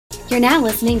You're now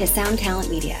listening to Sound Talent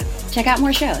Media. Check out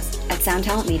more shows at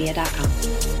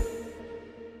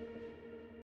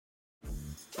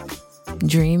soundtalentmedia.com.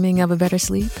 Dreaming of a better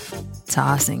sleep?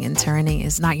 Tossing and turning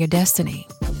is not your destiny.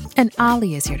 And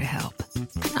Ollie is here to help.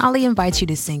 Ollie invites you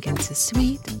to sink into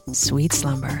sweet, sweet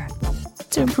slumber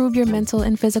to improve your mental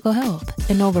and physical health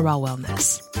and overall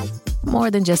wellness.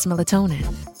 More than just melatonin,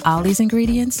 Ollie's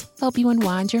ingredients help you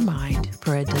unwind your mind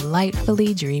for a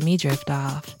delightfully dreamy drift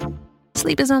off.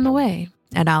 Sleep is on the way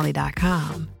at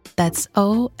Ollie.com. That's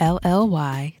OLLY.com.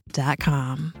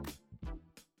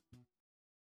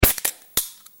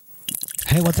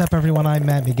 Hey, what's up, everyone? I'm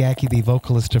Matt McGachy, the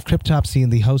vocalist of Cryptopsy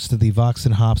and the host of the Vox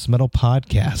and Hops Metal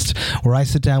Podcast, where I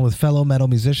sit down with fellow metal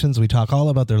musicians. We talk all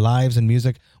about their lives and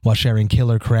music while sharing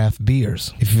killer craft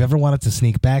beers. If you've ever wanted to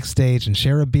sneak backstage and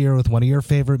share a beer with one of your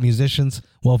favorite musicians,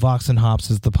 well, Vox and Hops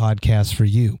is the podcast for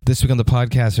you. This week on the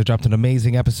podcast, I dropped an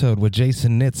amazing episode with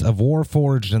Jason Nitz of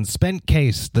Warforged and Spent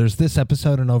Case. There's this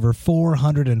episode and over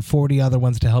 440 other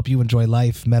ones to help you enjoy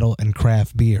life, metal, and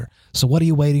craft beer. So what are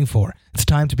you waiting for? It's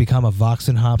time to become a Vox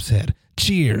and Hops head.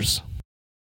 Cheers.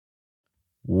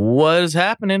 What is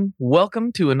happening?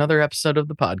 Welcome to another episode of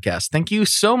the podcast. Thank you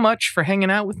so much for hanging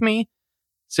out with me.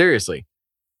 Seriously,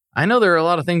 I know there are a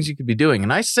lot of things you could be doing,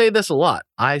 and I say this a lot.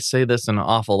 I say this an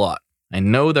awful lot. I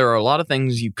know there are a lot of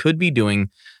things you could be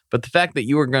doing, but the fact that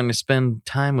you are going to spend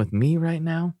time with me right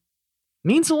now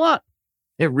means a lot.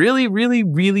 It really, really,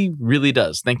 really, really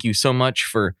does. Thank you so much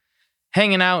for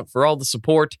hanging out, for all the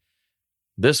support.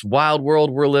 This wild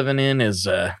world we're living in is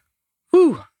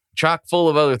chock full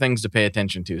of other things to pay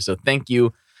attention to. So thank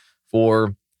you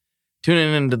for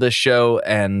tuning into this show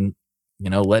and,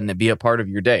 letting it be a part of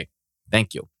your day.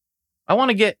 Thank you. I want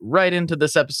to get right into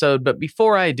this episode, but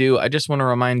before I do, I just want to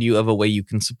remind you of a way you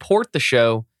can support the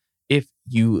show if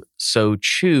you so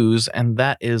choose, and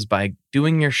that is by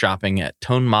doing your shopping at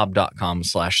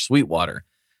tonemob.com/Sweetwater.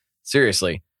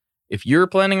 Seriously, if you're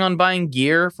planning on buying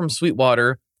gear from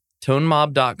Sweetwater,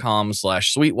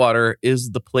 tonemob.com/Sweetwater is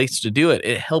the place to do it.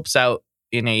 It helps out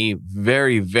in a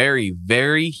very, very,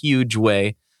 very huge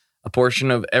way. A portion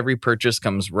of every purchase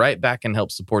comes right back and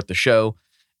helps support the show,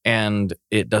 and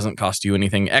it doesn't cost you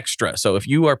anything extra. So if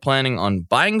you are planning on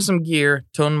buying some gear,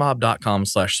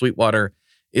 tonemob.com/Sweetwater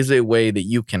is a way that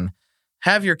you can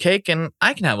have your cake, and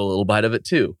I can have a little bite of it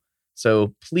too.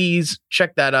 So please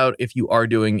check that out if you are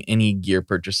doing any gear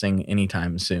purchasing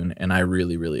anytime soon, and I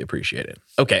really, really appreciate it.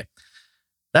 Okay,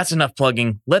 that's enough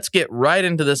plugging. Let's get right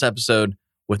into this episode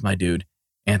with my dude,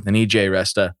 Anthony J.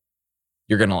 Resta.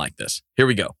 You're going to like this. Here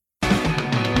we go.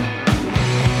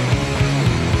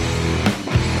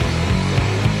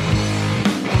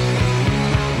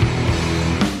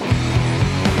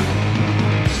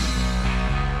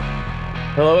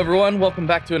 Hello, everyone. Welcome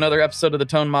back to another episode of the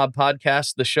Tone Mob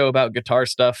Podcast, the show about guitar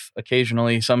stuff,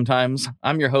 occasionally, sometimes.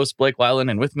 I'm your host, Blake Weiland,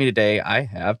 and with me today, I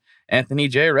have Anthony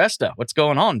J. Resta. What's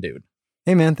going on, dude?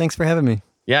 Hey, man. Thanks for having me.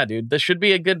 Yeah, dude. This should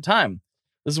be a good time.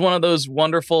 This is one of those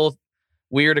wonderful,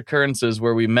 weird occurrences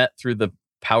where we met through the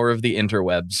power of the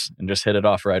interwebs and just hit it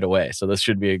off right away. So this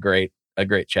should be a great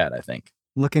chat, I think.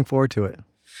 Looking forward to it.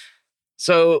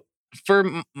 So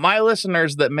for my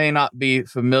listeners that may not be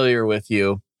familiar with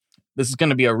you, this is going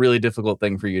to be a really difficult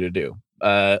thing for you to do.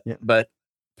 But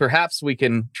perhaps we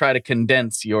can try to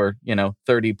condense your,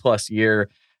 30 plus year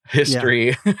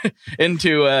history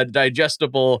into a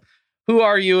digestible, who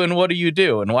are you and what do you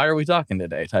do and why are we talking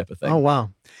today type of thing. Oh, wow.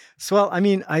 So, well, I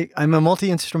mean, I'm a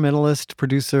multi-instrumentalist,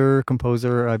 producer,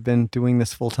 composer. I've been doing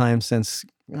this full time since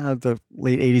the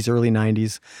late 80s, early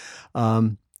 90s.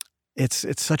 It's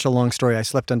such a long story. I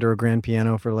slept under a grand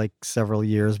piano for like several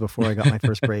years before I got my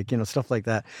first break, stuff like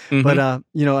that. Mm-hmm. But, I'm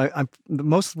the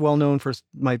most well-known for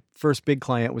my first big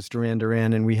client was Duran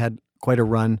Duran, and we had quite a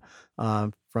run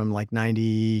from like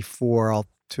 94 all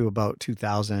to about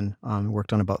 2000.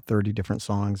 Worked on about 30 different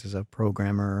songs as a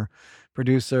programmer,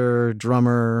 producer,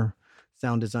 drummer,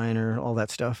 sound designer, all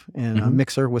that stuff, and a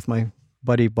mixer with my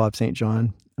buddy Bob St.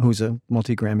 John, who's a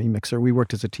multi-Grammy mixer. We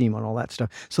worked as a team on all that stuff.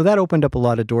 So that opened up a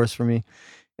lot of doors for me.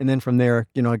 And then from there,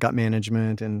 I got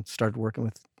management and started working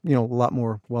with, a lot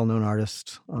more well-known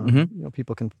artists.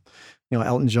 People can,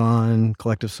 Elton John,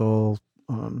 Collective Soul,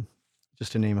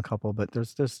 just to name a couple, but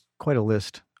there's quite a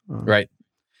list. Right.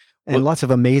 And lots of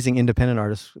amazing independent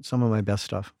artists, some of my best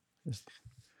stuff.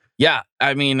 Yeah.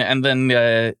 I mean, and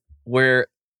then where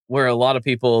a lot of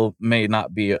people may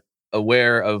not be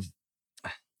aware of,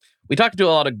 we talk to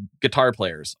a lot of guitar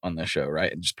players on this show,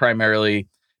 right? And just primarily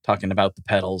talking about the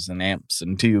pedals and amps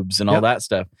and tubes and all that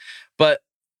stuff. But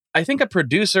I think a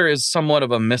producer is somewhat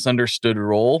of a misunderstood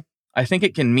role. I think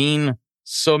it can mean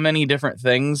so many different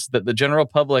things that the general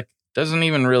public doesn't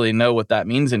even really know what that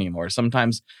means anymore.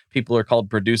 Sometimes people are called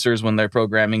producers when they're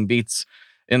programming beats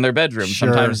in their bedroom. Sure.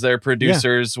 Sometimes they're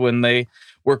producers when they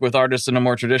work with artists in a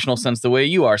more traditional sense, the way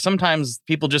you are. Sometimes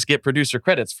people just get producer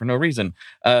credits for no reason.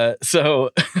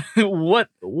 So what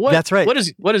That's right.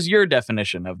 What is your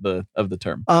definition of the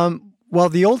term? Well,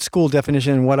 the old school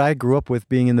definition, what I grew up with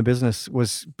being in the business,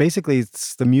 was basically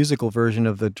it's the musical version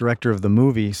of the director of the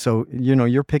movie. So,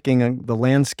 you're picking the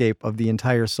landscape of the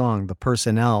entire song, the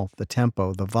personnel, the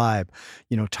tempo, the vibe,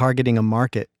 targeting a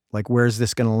market. Like, where's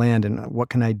this going to land and what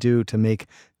can I do to make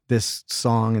this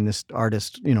song and this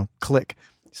artist, click?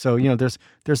 So,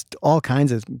 there's all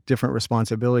kinds of different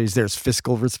responsibilities. There's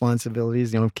fiscal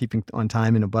responsibilities, keeping on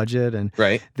time and a budget, and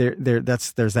right.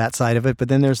 There's that side of it. But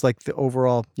then there's like the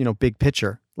overall, big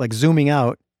picture, like zooming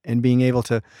out and being able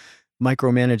to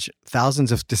micromanage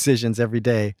thousands of decisions every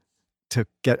day to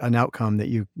get an outcome that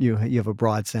you have a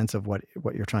broad sense of what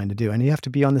you're trying to do. And you have to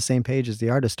be on the same page as the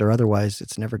artist, or otherwise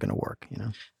it's never going to work,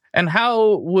 And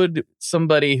how would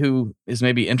somebody who is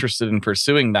maybe interested in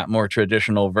pursuing that more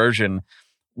traditional version,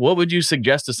 what would you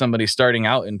suggest to somebody starting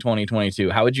out in 2022?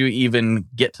 How would you even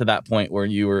get to that point where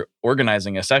you were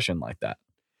organizing a session like that?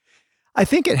 I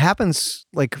think it happens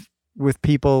like with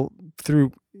people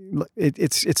through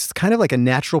it's kind of like a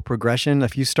natural progression.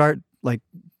 If you start like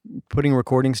putting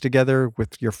recordings together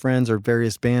with your friends or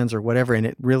various bands or whatever, and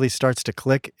it really starts to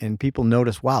click and people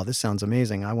notice, wow, this sounds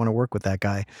amazing, I want to work with that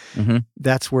guy. Mm-hmm.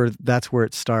 That's where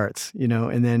it starts,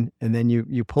 and then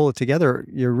you pull it together,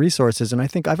 your resources. And I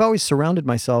think I've always surrounded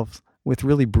myself with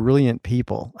really brilliant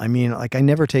people. I mean, like, I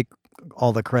never take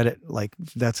all the credit. Like,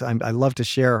 I love to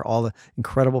share all the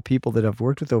incredible people that I've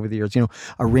worked with over the years,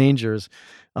 arrangers,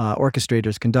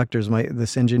 orchestrators, conductors.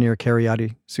 This engineer,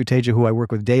 Karyati Suteja, who I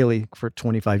work with daily for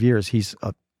 25 years, he's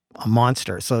a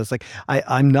monster. So it's like,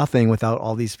 I'm nothing without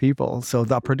all these people. So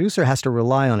the producer has to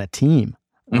rely on a team.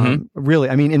 Mm-hmm. Really,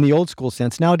 I mean, in the old school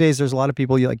sense. Nowadays, there's a lot of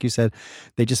people, like you said,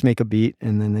 they just make a beat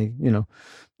and then they,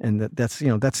 and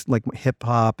that's like hip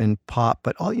hop and pop.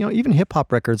 But even hip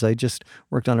hop records, I just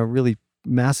worked on a really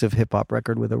massive hip hop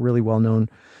record with a really well-known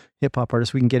hip hop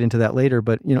artist. We can get into that later,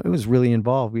 but it was really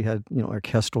involved. We had,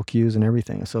 orchestral cues and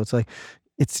everything. So it's like,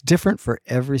 it's different for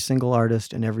every single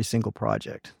artist and every single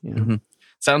project, Mm-hmm.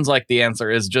 Sounds like the answer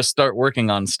is just start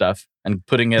working on stuff and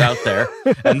putting it out there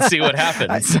and see what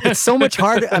happens. It's so much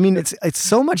harder. I mean, it's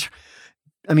so much.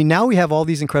 I mean, now we have all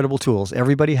these incredible tools.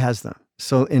 Everybody has them.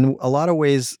 So in a lot of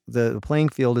ways, the playing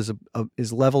field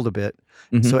is leveled a bit.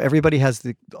 Mm-hmm. So everybody has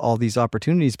all these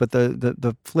opportunities. But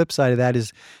the flip side of that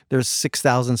is there's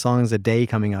 6,000 songs a day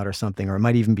coming out or something, or it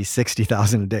might even be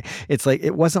 60,000 a day. It's like,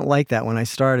 it wasn't like that when I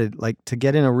started. Like, to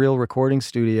get in a real recording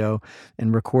studio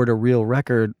and record a real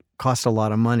record cost a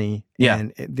lot of money. Yeah.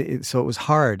 And so it was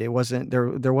hard. It wasn't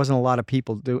there wasn't a lot of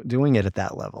people doing it at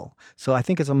that level. So I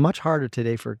think it's much harder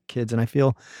today for kids. And I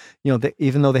feel, that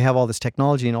even though they have all this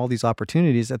technology and all these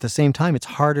opportunities, at the same time, it's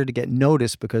harder to get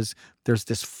noticed because there's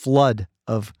this flood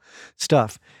of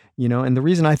stuff. And the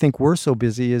reason I think we're so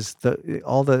busy is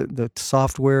all the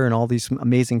software and all these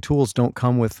amazing tools don't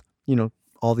come with,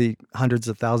 all the hundreds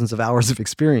of thousands of hours of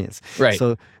experience. Right.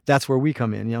 So that's where we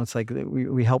come in. It's like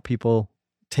we help people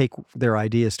take their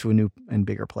ideas to a new and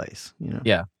bigger place.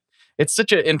 Yeah. It's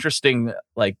such an interesting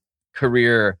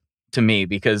career to me,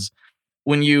 because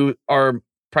when you are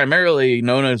primarily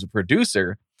known as a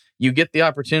producer, you get the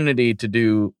opportunity to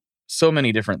do so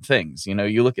many different things.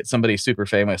 You look at somebody super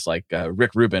famous like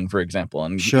Rick Rubin, for example,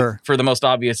 and sure, for the most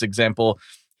obvious example,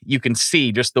 you can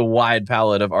see just the wide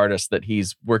palette of artists that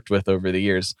he's worked with over the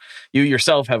years. You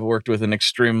yourself have worked with an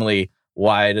extremely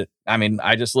wide. I mean,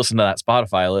 I just listened to that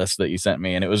Spotify list that you sent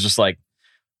me, and it was just like,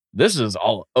 this is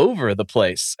all over the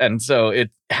place. And so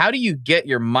how do you get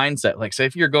your mindset? Like, say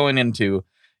if you're going into,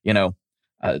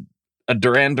 a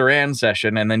Duran Duran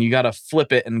session, and then you got to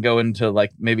flip it and go into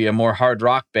like maybe a more hard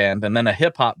rock band and then a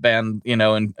hip hop band,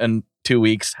 in 2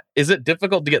 weeks. Is it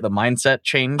difficult to get the mindset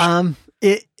changed?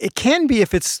 It can be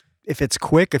if it's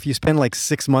quick. If you spend like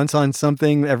 6 months on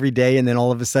something every day, and then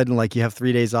all of a sudden, like, you have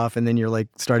 3 days off, and then you're like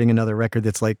starting another record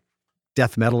that's like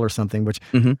death metal or something, which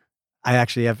mm-hmm. I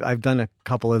actually I've done a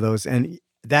couple of those, and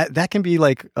that can be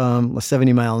like a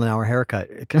 70-mile-an-hour haircut.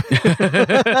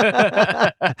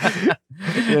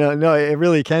 No, it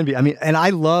really can be. I mean, and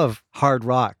I love hard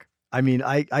rock. I mean,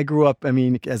 I grew up,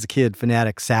 as a kid,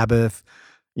 Fanatic, Sabbath,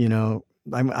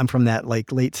 I'm from that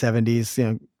like late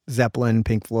 70s, Zeppelin,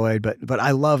 Pink Floyd, but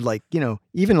I loved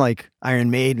even like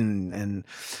Iron Maiden, and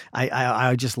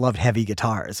I just loved heavy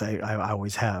guitars. I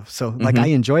always have. So like, mm-hmm. I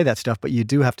enjoy that stuff, but you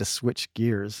do have to switch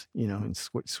gears, and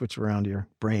switch around your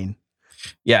brain.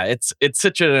 Yeah, it's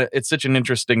such an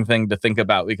interesting thing to think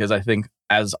about, because I think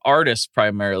as artists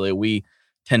primarily we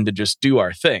tend to just do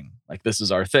our thing. Like, this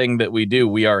is our thing that we do.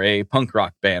 We are a punk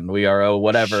rock band. We are a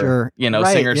whatever, Sure. Right.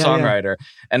 singer Yeah, songwriter,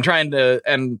 and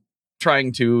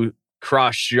trying to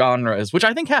cross genres, which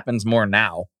I think happens more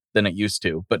now than it used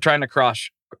to. But trying to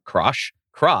cross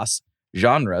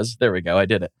genres, there we go, I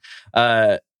did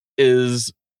it.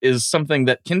 Is something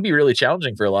that can be really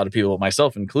challenging for a lot of people,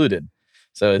 myself included.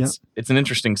 So it's an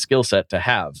interesting skill set to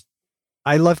have.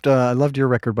 I loved your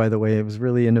record, by the way. It was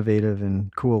really innovative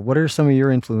and cool. What are some of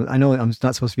your influences? I know I'm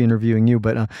not supposed to be interviewing you,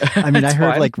 but I mean, I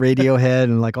heard like Radiohead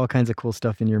and like all kinds of cool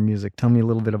stuff in your music. Tell me a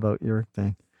little bit about your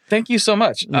thing. Thank you so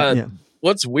much. Yeah.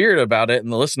 What's weird about it,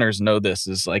 and the listeners know this,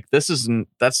 is like,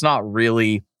 that's not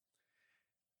really,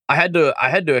 I had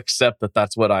to accept that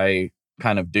that's what I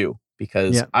kind of do,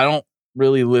 because I don't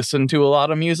really listen to a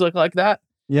lot of music like that.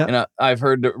 Yeah. And I've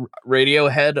heard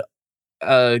Radiohead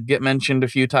get mentioned a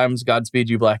few times, Godspeed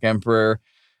You Black Emperor,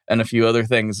 and a few other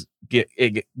things get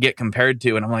compared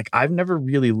to, and I'm like, I've never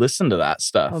really listened to that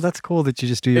stuff. Oh, that's cool that you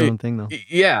just do your own thing, though.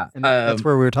 Yeah. And that's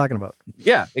where we were talking about.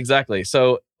 Yeah, exactly.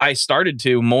 So I started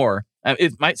to more.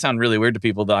 It might sound really weird to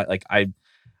people that like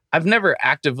I've never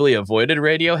actively avoided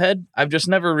Radiohead. I've just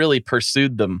never really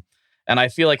pursued them, and I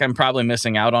feel like I'm probably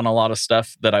missing out on a lot of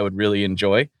stuff that I would really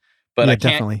enjoy. But I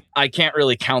can't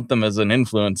really count them as an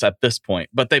influence at this point.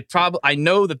 But I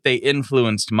know that they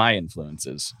influenced my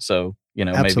influences. So,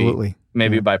 Absolutely.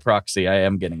 maybe by proxy, I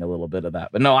am getting a little bit of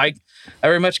that. But no, I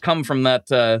very much come from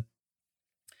that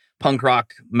punk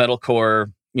rock,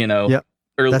 metalcore,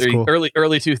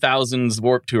 early 2000s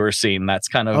Warped Tour scene. That's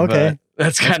kind of cool.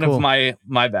 of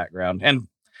my background, and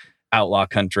outlaw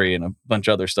country and a bunch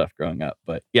of other stuff growing up.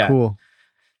 But yeah, cool.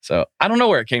 So I don't know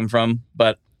where it came from,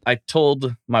 but I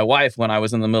told my wife when I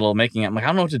was in the middle of making it, I'm like, I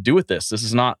don't know what to do with this. This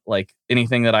is not like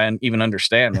anything that I even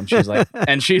understand. And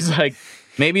she's like,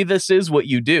 maybe this is what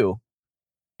you do.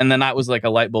 And then that was like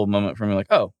a light bulb moment for me. Like,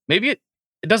 oh, maybe it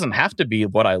doesn't have to be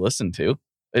what I listen to.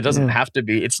 It doesn't have to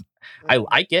be. I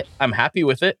like it. I'm happy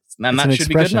with it. And that should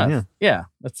be good enough. Yeah,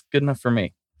 that's good enough for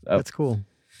me. So. That's cool.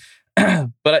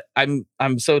 But I'm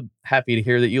so happy to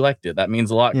hear that you liked it. That means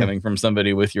a lot coming from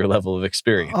somebody with your level of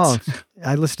experience. Oh,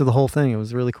 I listened to the whole thing. It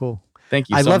was really cool. Thank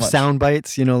you. I love much. sound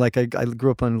bites. Like I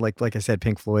grew up on like I said,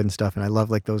 Pink Floyd and stuff, and I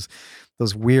love like those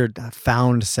weird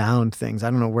found sound things. I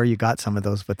don't know where you got some of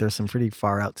those, but there's some pretty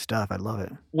far out stuff. I love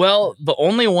it. Well, the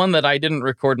only one that I didn't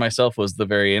record myself was the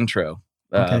very intro.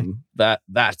 Okay.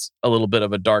 That's a little bit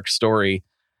of a dark story,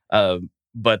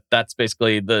 but that's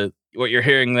basically what you're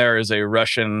hearing there is a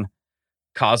Russian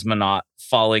cosmonaut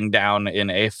falling down in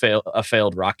a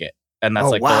failed rocket, and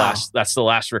that's the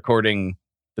last recording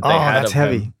that they had. That's of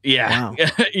heavy. Him. Yeah. Wow.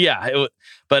 Yeah.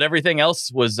 But everything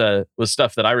else was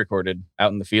stuff that I recorded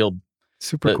out in the field.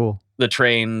 Super cool. The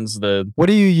trains, what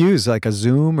do you use, like a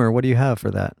Zoom, or what do you have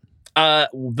for that?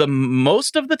 The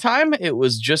most of the time it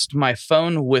was just my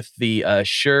phone with the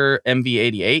Shure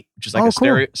MV88, which is like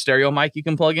a stereo mic you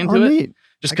can plug into it. Neat.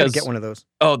 Just I gotta because get one of those.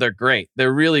 Oh, they're great.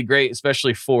 They're really great,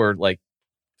 especially for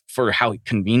how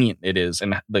convenient it is,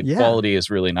 and the quality is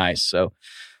really nice. So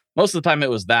most of the time it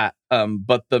was that.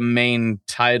 But the main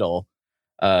title,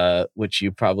 which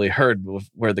you probably heard,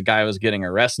 where the guy was getting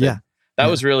arrested, that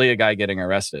was really a guy getting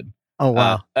arrested. Oh,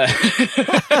 wow. That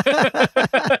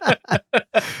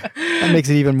makes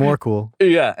it even more cool.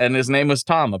 Yeah, and his name was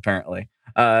Tom, apparently.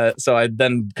 So I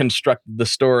then constructed the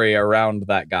story around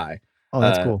that guy. Oh,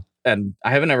 that's cool. And I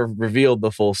haven't ever revealed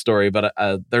the full story, but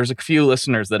there's a few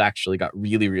listeners that actually got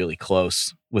really, really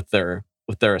close with their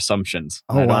assumptions.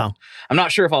 Oh, wow. I'm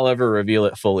not sure if I'll ever reveal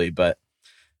it fully, but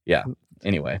yeah.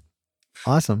 Anyway.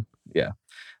 Awesome. Yeah.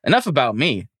 Enough about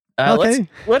me. Okay.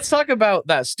 Let's talk about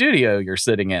that studio you're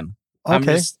sitting in.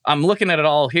 Okay. I'm looking at it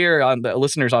all here. The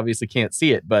listeners obviously can't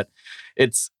see it, but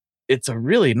it's a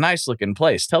really nice looking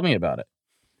place. Tell me about it.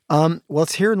 Well,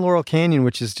 it's here in Laurel Canyon,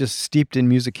 which is just steeped in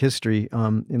music history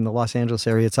in the Los Angeles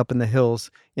area. It's up in the hills.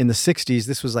 In the 60s,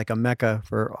 this was like a mecca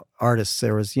for artists.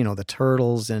 There was, the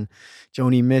Turtles and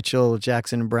Joni Mitchell,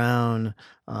 Jackson Browne,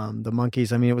 the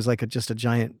Monkees. I mean, it was like just a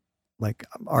giant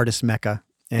artist mecca.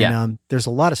 And there's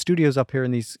a lot of studios up here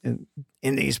in these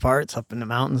parts, up in the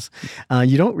mountains.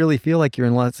 You don't really feel like you're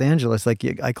in Los Angeles.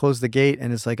 I close the gate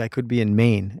and it's like I could be in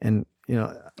Maine. And,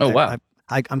 wow.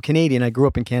 I'm Canadian. I grew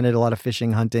up in Canada, a lot of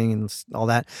fishing, hunting, and all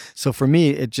that. So for me,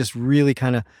 it just really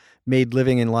kind of made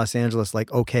living in Los Angeles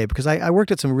okay, because I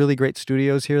worked at some really great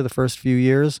studios here the first few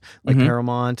years, like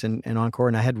Paramount and Encore,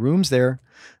 and I had rooms there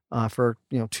for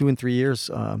 2 and 3 years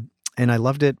and I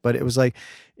loved it, but it was like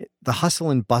the hustle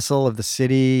and bustle of the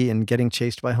city and getting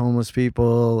chased by homeless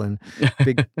people and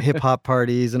big hip hop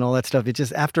parties and all that stuff. It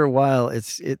just, after a while, it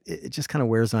just kind of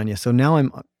wears on you. So now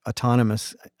I'm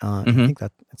autonomous. I think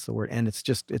that's the word. And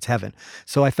it's heaven.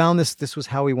 So I found this was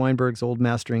Howie Weinberg's old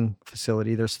mastering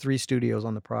facility. There's 3 studios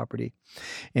on the property,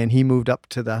 and he moved up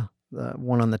to the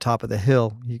one on the top of the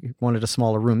hill. He wanted a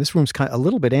smaller room. This room's kind of a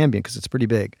little bit ambient because it's pretty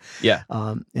big. Yeah.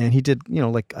 And he did,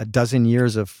 like a dozen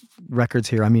years of records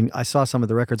here. I mean, I saw some of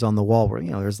the records on the wall where,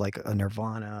 there's like a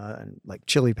Nirvana and like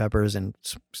Chili Peppers and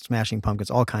Smashing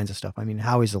Pumpkins, all kinds of stuff. I mean,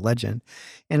 Howie's a legend.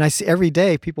 And I see every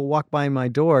day people walk by my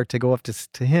door to go up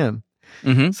to him.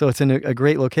 So it's in a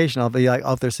great location. I'll be like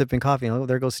out there sipping coffee. Oh,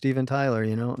 there goes Steven Tyler,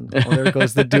 And, there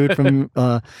goes the dude from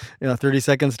 30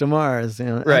 Seconds to Mars.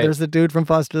 Right. There's the dude from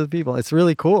Foster the People. It's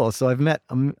really cool. So I've met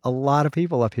a lot of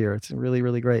people up here. It's really,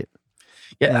 really great.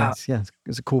 Yeah.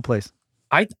 It's a cool place.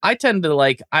 I tend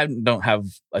to I don't have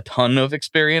a ton of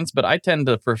experience, but I tend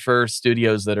to prefer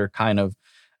studios that are kind of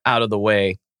out of the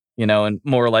way, and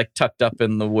more like tucked up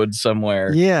in the woods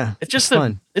somewhere. Yeah. It's just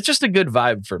fun. It's just a good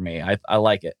vibe for me. I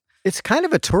like it. It's kind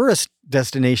of a tourist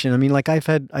destination. I mean, like I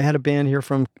had a band here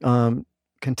from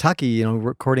Kentucky,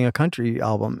 recording a country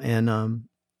album,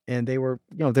 and they were,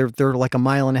 they're like a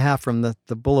mile and a half from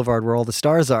the boulevard where all the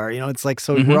stars are. It's like,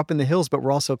 so we're up in the hills, but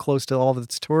we're also close to all of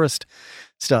its tourist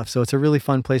stuff. So it's a really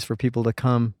fun place for people to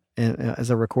come as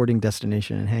a recording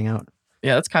destination and hang out.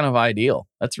 Yeah, that's kind of ideal.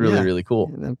 That's really, really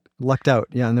cool. Lucked out.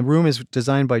 Yeah. And the room is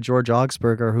designed by George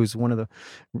Augsburger, who's one of the,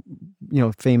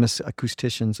 famous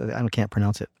acousticians. I can't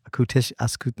pronounce it. I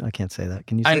can't say that.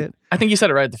 Can you say it? I think you said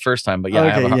it right the first time, but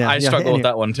I struggle with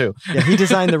that one too. Yeah, he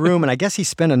designed the room, and I guess he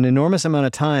spent an enormous amount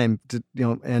of time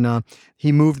and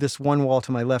he moved this one wall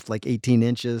to my left like 18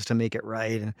 inches to make it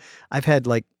right. And I've had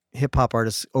like hip hop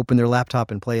artists open their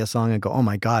laptop and play a song and go, "Oh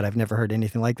my God, I've never heard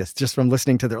anything like this," just from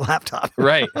listening to their laptop.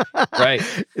 Right.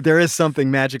 There is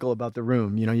something magical about the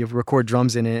room. You record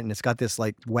drums in it, and it's got this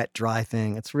like wet, dry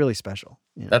thing. It's really special.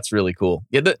 That's really cool.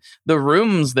 Yeah, the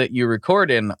rooms that you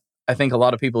record in, I think a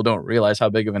lot of people don't realize how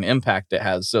big of an impact it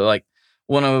has. So like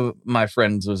one of my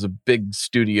friends was a big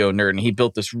studio nerd, and he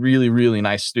built this really, really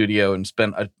nice studio and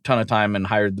spent a ton of time and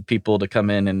hired the people to come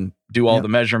in and do all the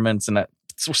measurements and that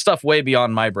stuff way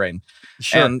beyond my brain.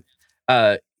 Sure.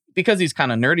 And because he's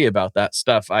kind of nerdy about that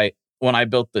stuff, when I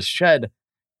built the shed,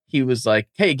 he was like,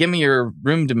 "Hey, give me your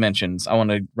room dimensions. I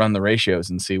want to run the ratios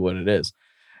and see what it is."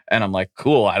 And I'm like,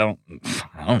 "Cool. I don't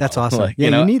That's know." awesome. Like, you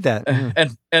need that.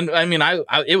 And I mean, I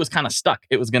it was kind of stuck.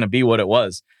 It was going to be what it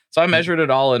was. So I measured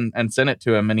it all and sent it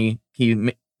to him, and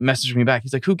he messaged me back.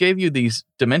 He's like, "Who gave you these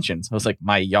dimensions?" I was like,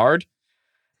 "My yard."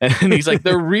 And he's like,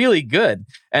 "They're really good,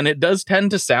 and it does tend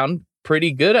to sound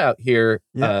pretty good out here."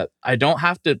 Yeah. I don't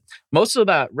have to. Most of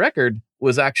that record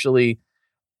was actually,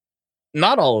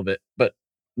 not all of it, but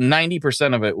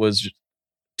 90% of it was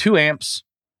 2 amps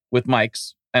with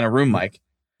mics and a room mic,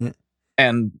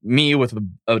 and me with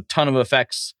a ton of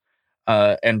effects,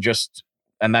 and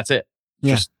that's it.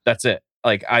 That's it.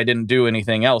 Like, I didn't do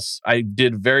anything else. I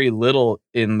did very little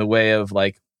in the way of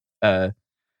like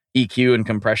EQ and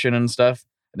compression and stuff.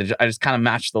 I just kind of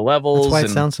matched the levels. That's why it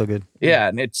sounds so good. Yeah,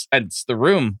 and it's the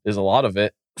room is a lot of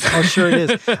it. Oh, sure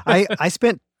it is. I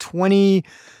spent 20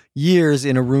 years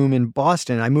in a room in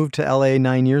Boston. I moved to LA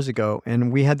 9 years ago,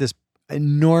 and we had this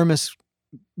enormous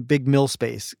big mill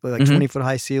space, like 20-foot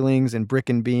high ceilings and brick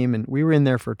and beam, and we were in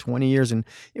there for 20 years, and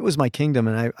it was my kingdom.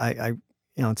 And I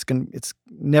it's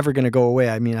never gonna go away.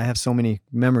 I mean, I have so many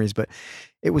memories, but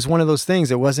it was one of those things.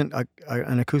 It wasn't an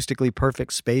acoustically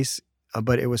perfect space.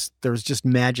 But there was just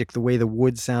magic, the way the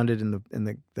wood sounded and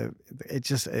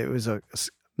it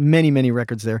was many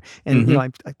records there. And,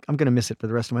 I'm going to miss it for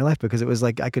the rest of my life, because it was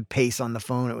like, I could pace on the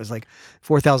phone. It was like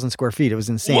 4,000 square feet. It was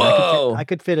insane. Whoa. I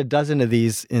could fit a dozen of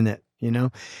these in it,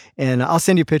 and I'll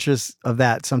send you pictures of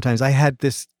that sometimes. I had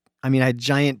I had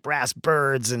giant brass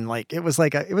birds, and like, it was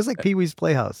like Pee-wee's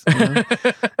Playhouse.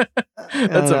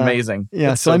 That's amazing. Yeah.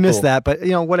 That's so I missed cool. that. But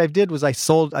what I did was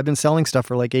I've been selling stuff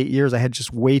for like 8 years. I had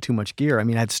just way too much gear. I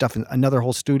mean, I had stuff in another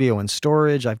whole studio in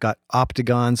storage. I've got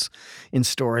Optigons in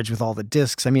storage with all the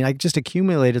discs. I mean, I just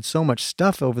accumulated so much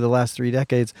stuff over the last 3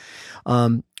 decades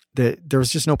that there was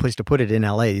just no place to put it in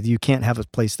LA. You can't have a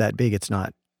place that big. It's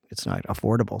not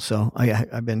affordable. So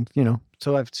I've been,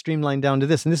 so I've streamlined down to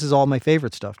this, and this is all my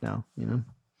favorite stuff now,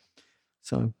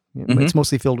 So it's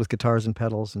mostly filled with guitars and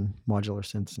pedals and modular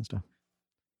synths and stuff.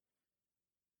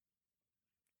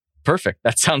 Perfect.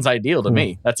 That sounds ideal to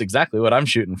me. That's exactly what I'm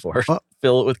shooting for.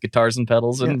 Fill it with guitars and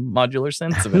pedals and modular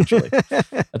synths eventually.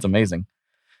 That's amazing.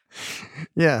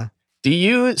 Yeah. Do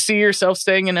you see yourself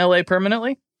staying in LA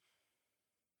permanently?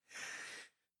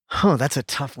 Oh, that's a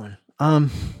tough one. I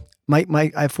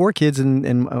have 4 kids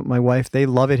and my wife, they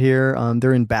love it here.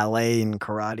 They're in ballet and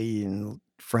karate and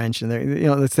French, and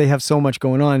they have so much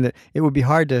going on that it would be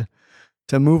hard to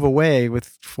move away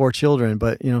with 4 children.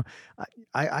 But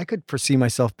I could foresee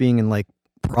myself being in like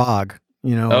Prague.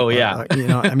 Oh yeah.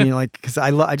 I mean, like, because I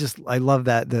love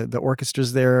that the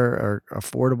orchestras there are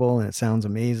affordable and it sounds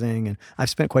amazing, and I've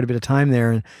spent quite a bit of time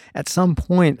there. And at some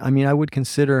point, I mean, I would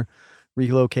consider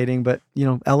relocating, but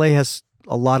LA has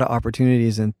a lot of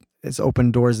opportunities and it's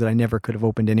opened doors that I never could have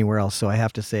opened anywhere else. So I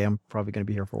have to say I'm probably going to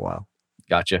be here for a while.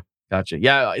 Gotcha.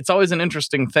 Yeah, it's always an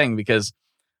interesting thing because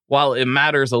while it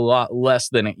matters a lot less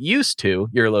than it used to,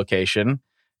 your location,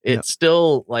 it's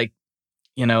still like,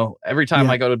 every time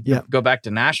I go back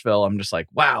to Nashville, I'm just like,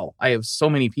 wow, I have so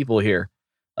many people here.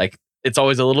 Like, it's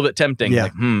always a little bit tempting. Yeah.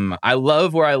 Like, I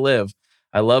love where I live.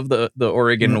 I love the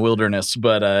Oregon wilderness,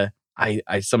 but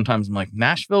I sometimes I'm like,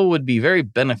 Nashville would be very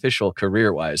beneficial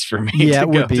career-wise for me. Yeah, to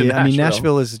it go would be. to Nashville. I mean,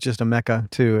 Nashville is just a mecca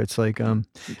too. It's like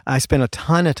I spent a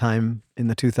ton of time in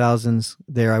the 2000s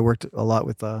there. I worked a lot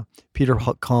with Peter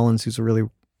Collins, who's a really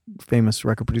famous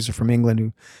record producer from England,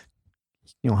 who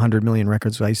 100 million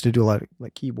records. So I used to do a lot of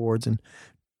like keyboards and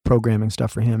programming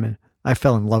stuff for him, and I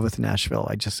fell in love with Nashville.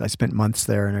 I spent months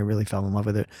there, and I really fell in love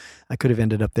with it. I could have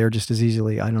ended up there just as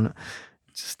easily. I don't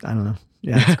know.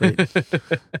 Yeah, it's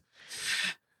great.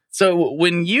 So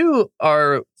when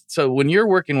you're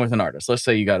working with an artist, let's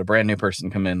say you got a brand new person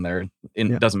come in there,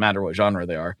 it doesn't matter what genre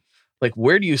they are. Like,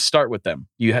 where do you start with them?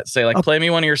 Do you say like, play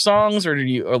me one of your songs, or do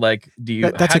you?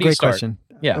 That's a great question.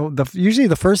 Yeah. Usually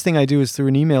the first thing I do is through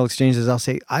an email exchange is I'll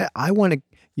say, I want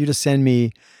you to send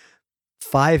me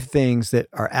 5 things that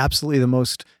are absolutely the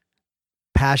most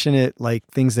passionate, like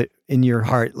things that in your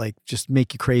heart, like just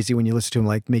make you crazy when you listen to them,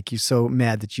 like make you so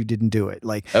mad that you didn't do it.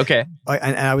 Like, okay.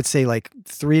 And I would say like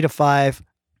 3 to 5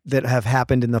 that have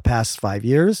happened in the past 5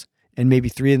 years, and maybe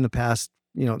 3 in the past,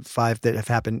 5 that have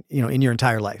happened, in your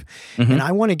entire life. Mm-hmm. And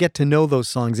I want to get to know those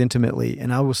songs intimately,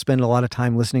 and I will spend a lot of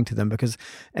time listening to them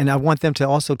and I want them to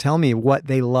also tell me what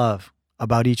they love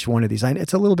about each one of these.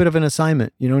 It's a little bit of an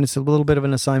assignment, and it's a little bit of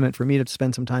an assignment for me to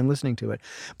spend some time listening to it.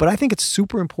 But I think it's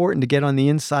super important to get on the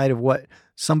inside of what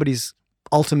somebody's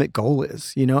ultimate goal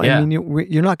is, Yeah. I mean,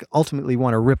 you're not ultimately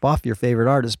want to rip off your favorite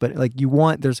artist, but like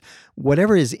there's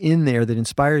whatever is in there that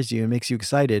inspires you and makes you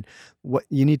excited. What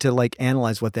you need to like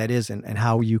analyze what that is and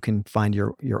how you can find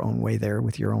your own way there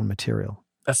with your own material.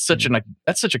 That's such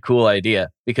a cool idea,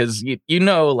 because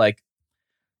like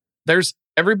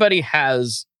everybody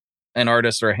has an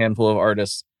artist or a handful of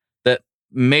artists that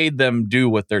made them do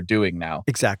what they're doing now.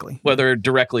 Exactly. Whether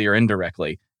directly or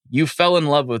indirectly. You fell in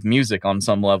love with music on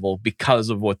some level because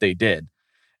of what they did.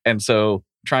 And so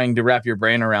trying to wrap your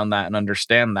brain around that and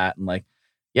understand that, and like,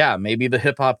 yeah, maybe the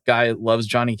hip hop guy loves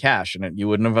Johnny Cash and you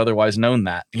wouldn't have otherwise known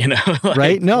that, like,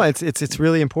 right? No, it's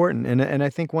really important. And I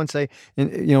think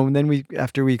then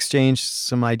after we exchange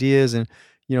some ideas, and,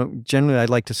 generally I'd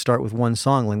like to start with one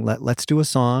song. Like let's do a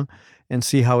song and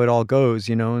see how it all goes,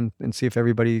 and see if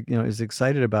everybody, is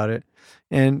excited about it.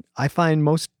 And I find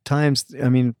most times, I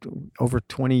mean, over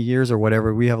 20 years or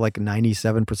whatever, we have like a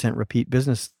 97% repeat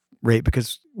business rate,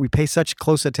 because we pay such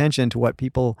close attention to what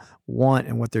people want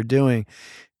and what they're doing,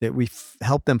 that we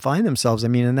help them find themselves. I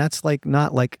mean, and that's like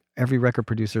not like every record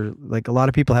producer. Like a lot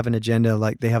of people have an agenda,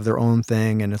 like they have their own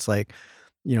thing, and it's like,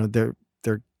 they're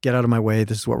get out of my way.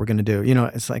 This is what we're going to do.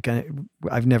 It's like,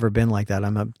 I've never been like that.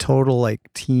 I'm a total like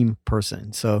team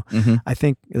person. So I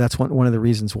think that's one of the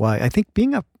reasons why I think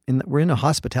we're in a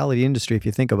hospitality industry. If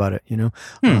you think about it, you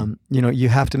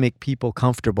have to make people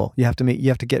comfortable. You have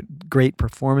to get great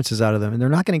performances out of them, and they're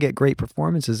not going to get great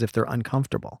performances if they're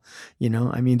uncomfortable.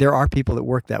 I mean, there are people that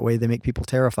work that way. They make people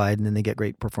terrified, and then they get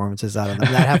great performances out of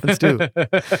them. That happens too.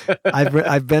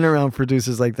 I've been around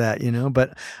producers like that,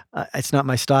 but it's not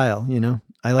my style.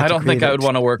 I don't think I would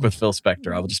want to work with Phil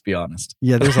Spector. I'll just be honest.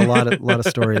 Yeah, there's a lot of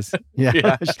stories.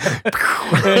 Yeah.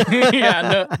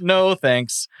 Yeah. No,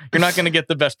 thanks. You're not going to get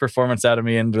the best performance out of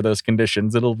me under those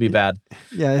conditions. It'll be bad.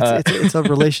 Yeah, it's a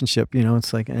relationship.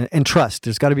 It's like and trust.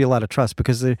 There's got to be a lot of trust,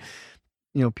 because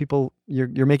people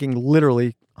you're making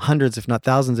literally hundreds, if not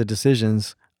thousands, of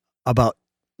decisions about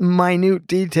minute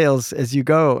details as you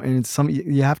go, and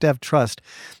you have to have trust.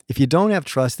 If you don't have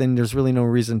trust, then there's really no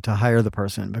reason to hire the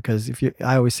person, because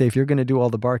I always say, if you're going to do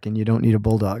all the barking, you don't need a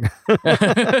bulldog.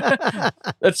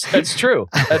 That's true.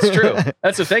 That's true.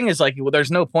 That's the thing, is like, well,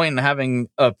 there's no point in having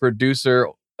a producer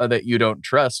that you don't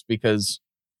trust, because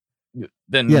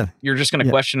then you're just going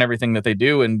to question everything that they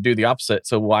do and do the opposite.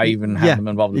 So why even have them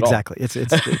involved at all? Exactly.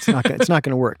 It's not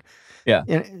going to work. Yeah.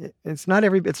 And it's not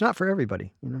for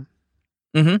everybody,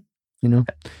 Mm-hmm. you know.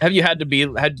 Have you had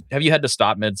to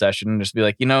stop mid session and just be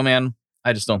like, man,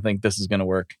 I just don't think this is going to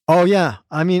work? Oh yeah.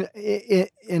 I mean,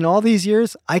 in all these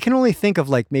years, I can only think of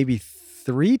like maybe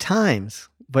 3 times,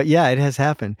 but yeah, it has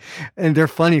happened. And they're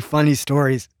funny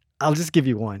stories. I'll just give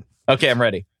you one. Okay, I'm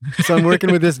ready. So I'm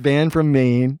working with this band from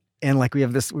Maine, and like we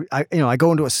have this, I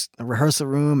go into a rehearsal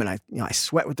room, and I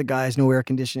sweat with the guys, no air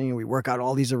conditioning, and we work out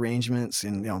all these arrangements,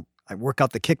 and I work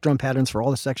out the kick drum patterns for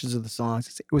all the sections of the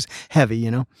songs. It was heavy,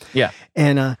 Yeah.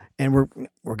 And we're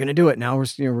gonna do it now.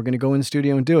 We're gonna go in the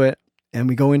studio and do it, and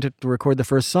we go in to record the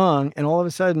first song, and all of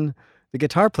a sudden the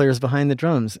guitar player is behind the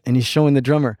drums, and he's showing the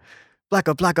drummer.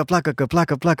 Blacka, blacka, blacka,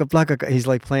 blacka, blacka, blacka. He's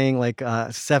like playing like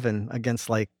 7 against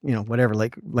like, whatever,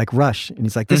 like Rush. And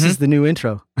he's like, this is the new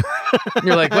intro.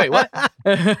 You're like, wait, what?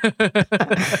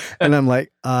 And I'm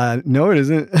like, no, it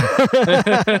isn't.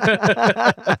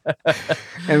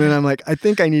 And then I'm like, I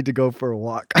think I need to go for a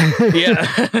walk. Yeah.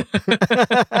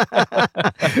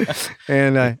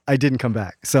 And I didn't come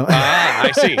back. So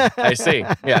I see.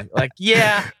 Yeah. Like,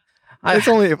 yeah. It's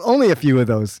only a few of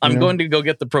those. I'm going to go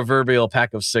get the proverbial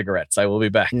pack of cigarettes. I will be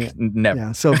back. Yeah. Never.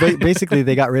 Yeah. So basically,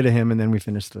 they got rid of him, and then we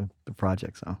finished the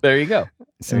project. So there you go.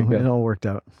 So it all worked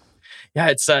out.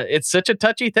 Yeah, it's such a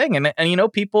touchy thing,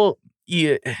 and people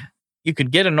you could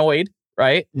get annoyed,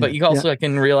 right? Yeah. But you also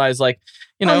can realize, like,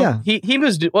 he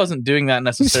wasn't doing that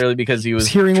necessarily because he was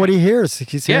hearing what he hears.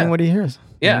 He's hearing what he hears.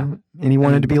 Yeah, and he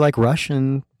wanted to be like Rush,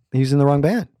 and he's in the wrong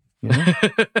band.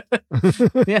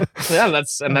 Yeah,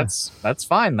 that's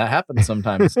fine. That happens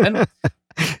sometimes, and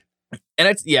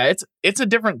it's a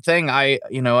different thing. I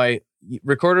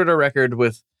recorded a record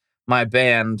with my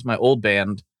band, my old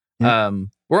band. Yeah.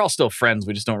 We're all still friends.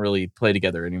 We just don't really play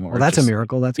together anymore. Well, that's a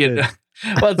miracle. That's good.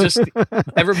 Well, just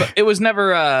everybody. It was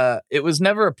never a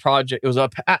project. It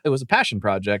was a passion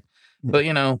project. Yeah.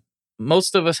 But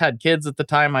most of us had kids at the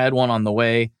time. I had one on the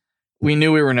way. We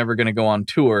knew we were never going to go on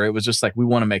tour. It was just like, we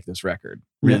want to make this record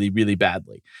really, really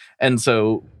badly. And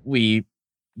so we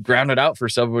ground it out for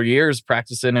several years,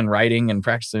 practicing and writing. And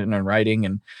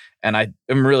I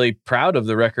am really proud of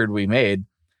the record we made.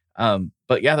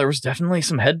 But yeah, there was definitely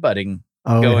some headbutting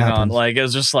going on. Like, it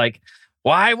was just like,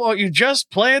 why won't you just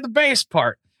play the bass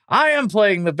part? I am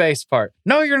playing the bass part.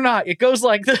 No, you're not. It goes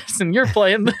like this and you're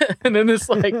playing this. And then it's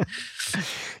like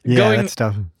that's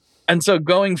tough. And so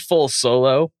going full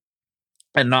solo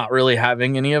and not really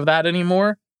having any of that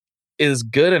anymore is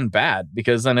good and bad,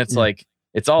 because then it's like,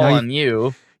 it's all on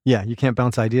you. Yeah, you can't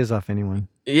bounce ideas off anyone.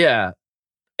 Yeah.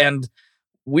 And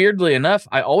weirdly enough,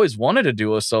 I always wanted to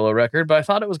do a solo record, but I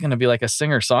thought it was going to be like a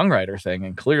singer-songwriter thing,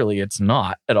 and clearly it's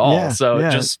not at all. Yeah,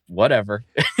 just whatever.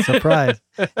 Surprise.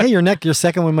 Hey, your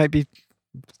second one might be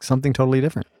something totally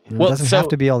different. It doesn't have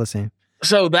to be all the same.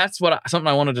 So that's something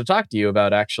I wanted to talk to you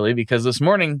about, actually, because this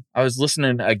morning I was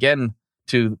listening again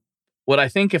to what I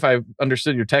think, if I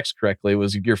understood your text correctly,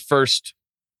 was your first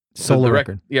solo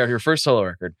record. Yeah, your first solo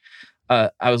record.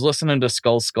 I was listening to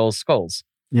Skulls, Skulls, Skulls.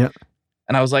 Yeah.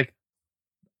 And I was like,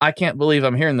 I can't believe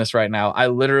I'm hearing this right now. I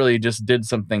literally just did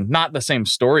something, not the same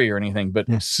story or anything, but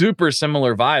super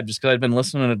similar vibe, just because I'd been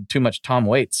listening to too much Tom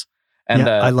Waits. And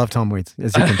I love Tom Waits,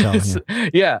 as you can tell.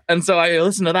 Yeah. And so I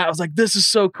listened to that. I was like, this is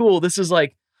so cool. This is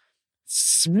like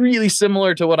really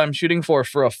similar to what I'm shooting for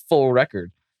a full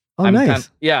record. Oh, nice.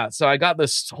 So I got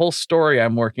this whole story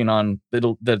I'm working on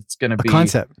that's going to be a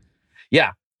concept.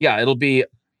 Yeah. Yeah. It'll be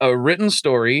a written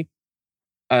story,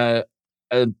 an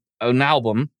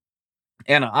album,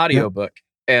 and an audiobook.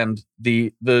 And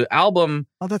the album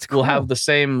that's cool. will have the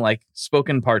same like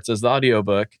spoken parts as the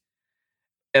audiobook,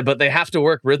 but they have to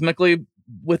work rhythmically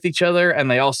with each other,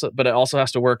 and it also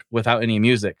has to work without any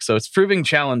music. So it's proving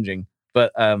challenging.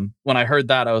 But when I heard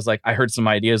that, I was like, I heard some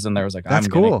ideas in there. I was like, that's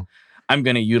cool. I'm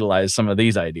going to utilize some of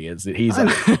these ideas that he's.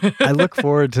 I look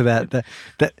forward to that.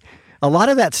 That a lot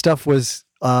of that stuff was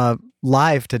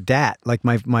live to DAT, like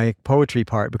my poetry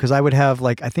part, because I would have,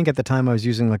 like, I think at the time I was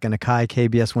using like an Akai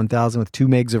KBS 1000 with 2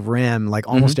 megs of RAM, like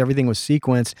almost everything was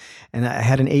sequenced, and I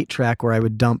had an 8-track where I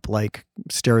would dump like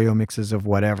stereo mixes of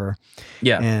whatever.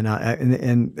 Yeah. And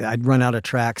I'd run out of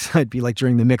tracks. I'd be like,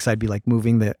 during the mix, I'd be like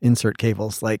moving the insert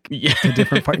cables like to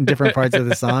different parts of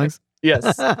the songs.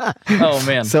 Yes. Oh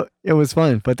man. So it was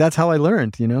fun, but that's how I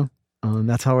learned,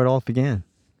 that's how it all began.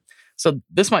 So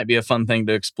this might be a fun thing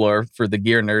to explore for the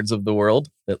gear nerds of the world.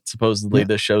 That supposedly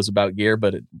this show's about gear,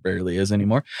 but it rarely is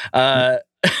anymore.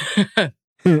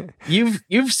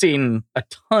 You've seen a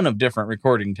ton of different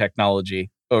recording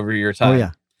technology over your time. Oh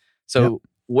yeah. So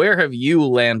where have you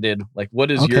landed? Like,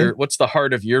 what's the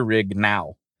heart of your rig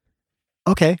now?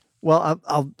 Okay. Well,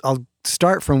 I'll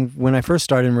start from when I first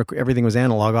started, and everything was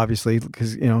analog, obviously,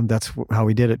 because that's how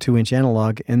we did it, 2-inch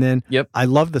analog. And then I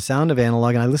loved the sound of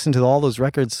analog, and I listened to all those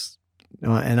records,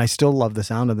 and I still love the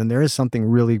sound of them. There is something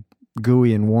really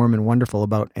gooey and warm and wonderful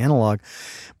about analog.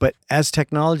 But as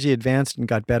technology advanced and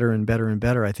got better and better and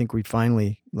better, I think we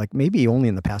finally, like maybe only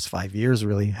in the past 5 years,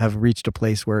 really have reached a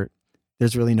place where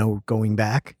there's really no going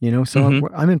back. So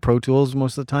I'm in Pro Tools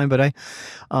most of the time, but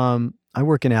I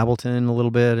work in Ableton a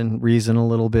little bit and Reason a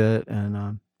little bit,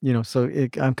 and so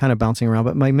I'm kind of bouncing around.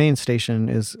 But my main station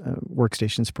is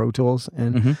Workstations Pro Tools,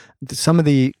 and some of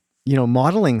the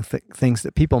modeling things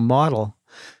that people model,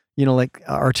 like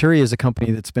Arturia is a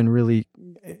company that's been really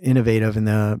innovative in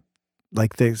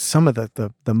some of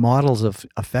the models of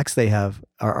effects they have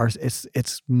are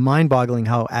it's mind-boggling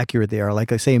how accurate they are.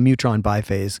 Like I say, a Mutron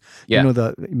biphase,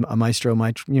 a Maestro,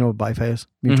 biphase,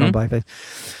 Mutron biphase.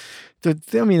 They're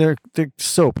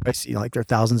so pricey, like they're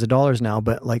thousands of dollars now,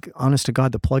 but like honest to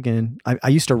God, the plugin, I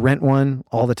used to rent one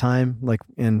all the time,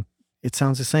 and it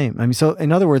sounds the same. So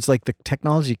in other words, like the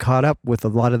technology caught up with a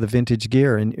lot of the vintage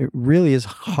gear, and it really is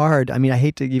hard. I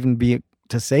hate to even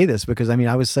to say this because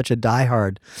I was such a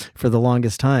diehard for the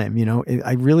longest time.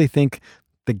 I really think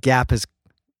the gap is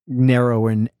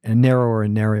narrower and narrower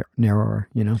and narrower.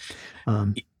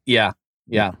 Yeah.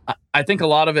 I think a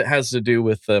lot of it has to do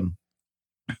with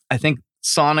I think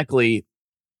sonically,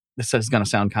 this is going to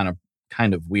sound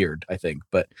kind of weird, I think,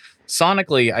 but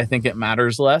sonically, I think it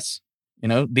matters less,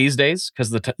 these days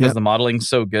because the modeling's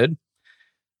so good.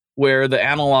 Where the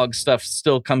analog stuff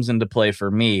still comes into play for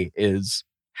me is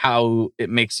how it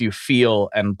makes you feel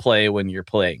and play when you're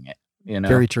playing it.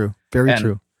 Very true. Very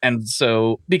true. And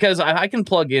so because I can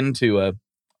plug into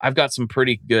I've got some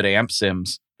pretty good amp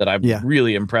sims that I'm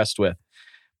really impressed with,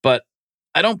 but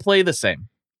I don't play the same.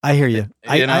 I hear you.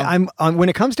 I'm when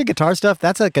it comes to guitar stuff,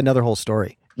 that's like another whole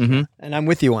story. And I'm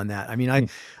with you on that.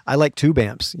 I like tube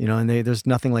amps, and there's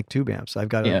nothing like tube amps. I've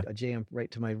got a J amp right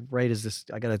to my right is this.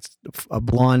 I got a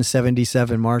blonde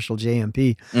 77 Marshall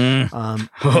JMP.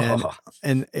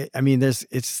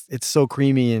 It's so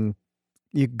creamy and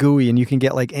gooey, and you can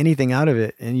get like anything out of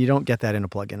it, and you don't get that in a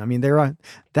plugin.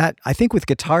 I think with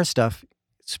guitar stuff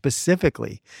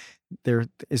specifically, they're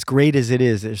as great as it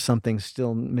is, there's something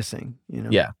still missing,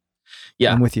 Yeah.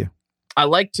 I'm with you. I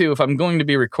like to, if I'm going to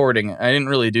be recording, I didn't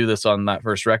really do this on that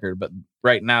first record, but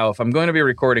right now, if I'm going to be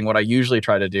recording, what I usually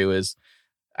try to do is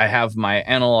I have my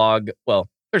analog, well,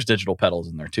 there's digital pedals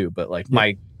in there too, but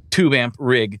my tube amp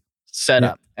rig set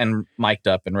up and mic'd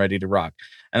up and ready to rock.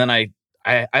 And then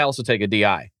I also take a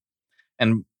DI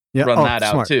and run that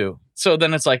out too. So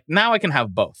then it's like, now I can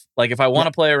have both. Like if I want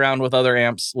to play around with other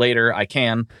amps later, I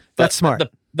can. But that's smart.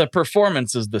 The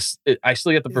performance is this. I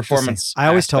still get the performance. I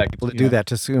always tell people to do that.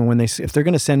 When if they're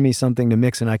going to send me something to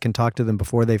mix and I can talk to them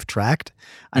before they've tracked,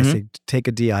 I say take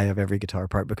a DI of every guitar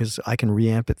part because I can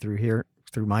reamp it through here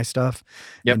through my stuff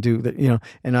and do that.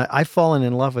 And I've fallen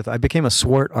in love with. I became a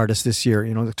Swart artist this year.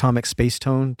 The Atomic Space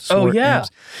Tone. Swart amps.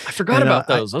 I forgot about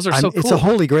those. Those are so cool. It's a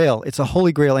holy grail. It's a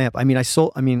holy grail amp. I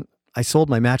sold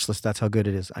my Matchless. That's how good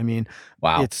it is.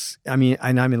 Wow. And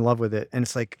I'm in love with it. And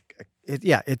it's like,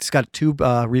 it's got tube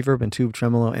reverb and tube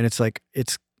tremolo, and it's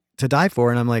to die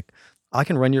for. And I'm like, I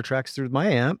can run your tracks through my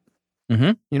amp,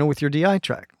 with your DI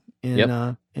track,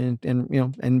 and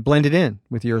and blend it in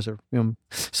with yours.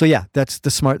 So yeah, that's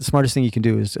the smartest thing you can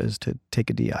do is to take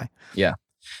a DI. Yeah.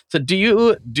 So do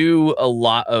you do a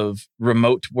lot of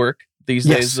remote work these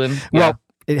days? Then, well.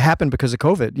 It happened because of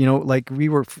COVID.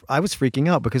 I was freaking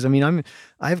out because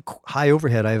I have high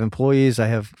overhead. I have employees. I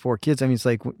have 4 kids. It's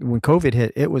like when COVID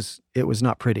hit, it was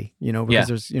not pretty. Because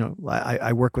there's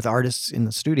I work with artists in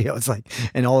the studio. It's like,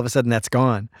 and all of a sudden that's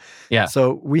gone. Yeah.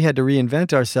 So we had to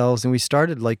reinvent ourselves, and we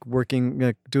started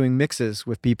working, doing mixes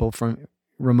with people from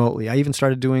remotely. I even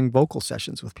started doing vocal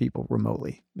sessions with people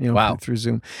remotely, through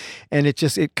Zoom. And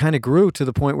it kind of grew to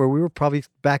the point where we were probably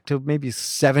back to maybe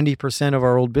 70% of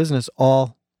our old business,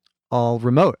 all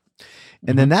remote.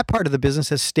 And then that part of the business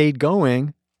has stayed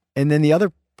going. And then the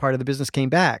other part of the business came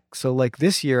back. So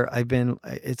this year I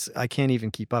can't even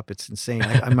keep up. It's insane.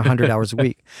 I'm 100 hours a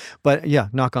week, but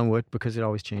knock on wood, because it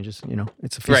always changes,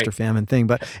 it's a feast or famine thing.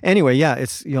 But anyway,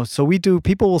 it's, so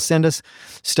people will send us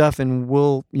stuff, and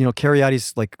we'll,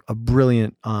 Carioti's like a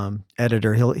brilliant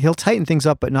editor. He'll tighten things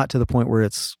up, but not to the point where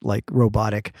it's like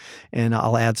robotic. And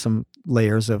I'll add some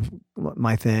layers of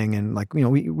my thing, and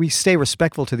we stay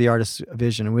respectful to the artist's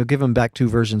vision, and we'll give them back 2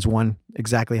 versions, one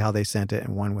exactly how they sent it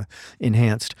and one with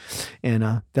enhanced,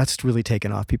 and that's really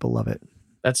taken off. People love it.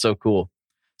 That's so cool.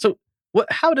 So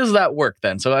How does that work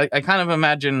then? So I kind of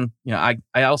imagine, I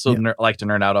also like to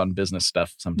nerd out on business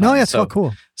stuff sometimes. No, yeah, it's so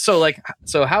cool.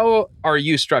 So how are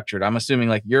you structured? I'm assuming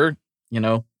like you're,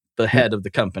 the head of the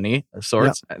company of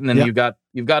sorts, and then you've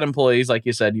got employees, like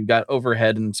you said, you've got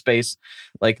overhead and space.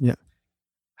 Like,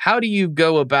 how do you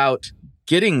go about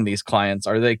getting these clients?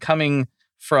 Are they coming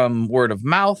from word of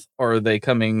mouth, or are they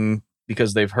coming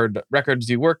because they've heard records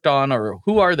you worked on, or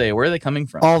who are they? Where are they coming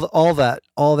from? All that.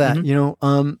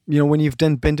 Mm-hmm. When you've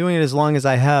been doing it as long as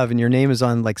I have, and your name is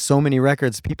on like so many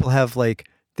records, people have like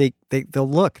they'll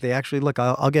look. They actually look.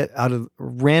 I'll get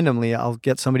randomly. I'll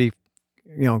get somebody,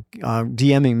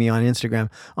 DMing me on Instagram.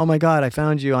 Oh my God, I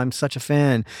found you. I'm such a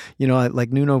fan. Like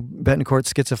Nuno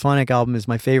Betancourt's Schizophonic album is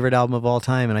my favorite album of all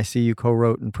time, and I see you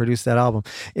co-wrote and produced that album.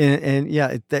 And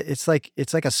it's like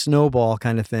a snowball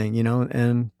kind of thing,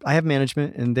 And I have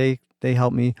management, and they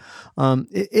help me.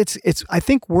 I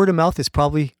think word of mouth is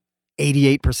probably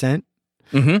 88%.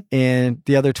 Mm-hmm. And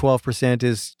the other 12%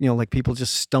 is, like people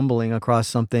just stumbling across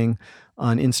something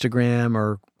on Instagram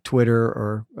or Twitter,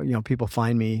 or, people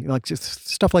find me, like just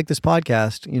stuff like this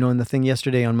podcast, and the thing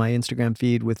yesterday on my Instagram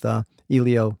feed with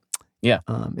Elio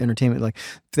Entertainment, like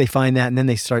they find that and then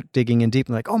they start digging in deep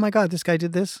and like, oh my God, this guy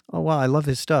did this. Oh wow, I love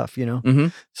his stuff, Mm-hmm.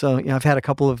 So, I've had a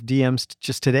couple of DMs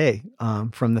just today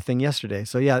from the thing yesterday.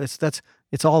 So yeah, it's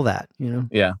all that,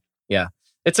 Yeah. Yeah.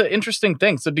 It's an interesting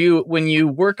thing. So when you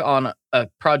work on a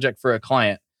project for a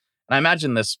client, and I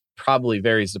imagine this probably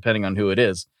varies depending on who it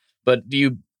is, but do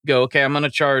you go, okay, I'm going to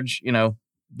charge,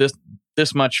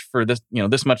 this much for this,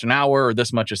 this much an hour or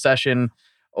this much a session?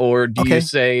 Or do you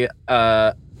say,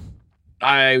 I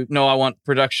know I want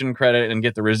production credit and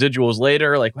get the residuals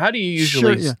later? Like, how do you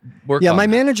usually work on my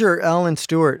that? manager, Alan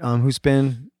Stewart, who's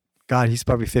been, God, he's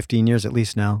probably 15 years at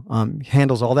least now,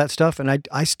 handles all that stuff. And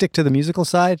I stick to the musical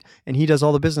side, and he does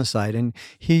all the business side. And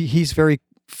he's very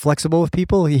flexible with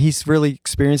people. He's really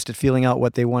experienced at feeling out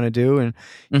what they want to do. And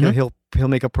he'll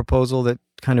make a proposal that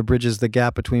kind of bridges the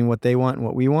gap between what they want and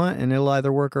what we want, and it'll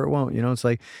either work or it won't. It's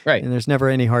like, right. And there's never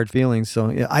any hard feelings.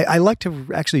 So I like to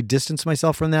actually distance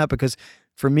myself from that, because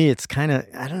for me, it's kind of,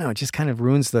 I don't know, it just kind of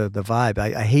ruins the vibe.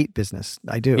 I hate business.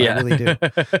 I do. Yeah. I really do.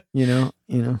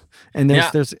 And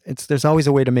there's always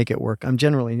a way to make it work. I'm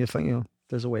generally, if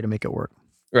there's a way to make it work.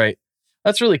 Right.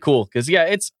 That's really cool. Cause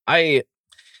the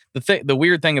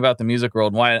weird thing about the music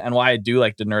world, why I do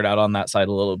like to nerd out on that side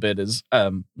a little bit is,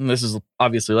 this is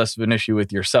obviously less of an issue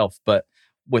with yourself, but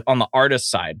on the artist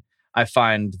side, I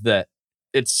find that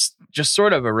it's just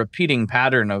sort of a repeating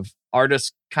pattern of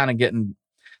artists kind of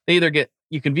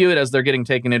you can view it as they're getting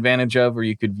taken advantage of, or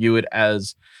you could view it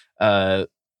as,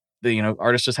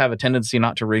 artists just have a tendency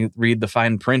not to read the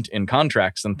fine print in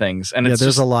contracts and things. And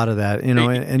there's a lot of that,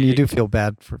 and you do feel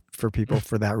bad for people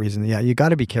for that reason. Yeah. You got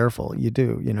to be careful. You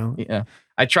do, Yeah.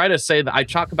 I try to say that I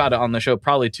talk about it on the show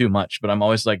probably too much, but I'm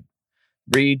always like,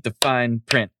 read the fine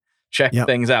print, check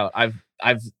things out. I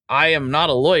am not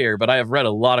a lawyer, but I have read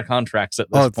a lot of contracts at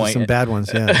this point. Some bad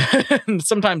ones. Yeah. And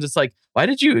sometimes it's like, why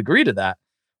did you agree to that?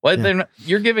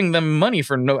 You're giving them money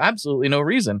for absolutely no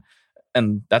reason.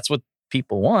 And that's what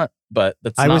people want, but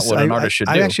that's not what an artist should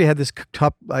do. I actually had this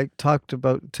I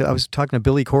was talking to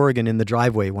Billy Corrigan in the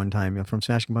driveway one time from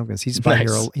Smashing Pumpkins. He's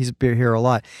been here a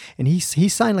lot. And he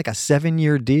signed like a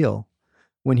 7-year deal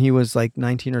when he was like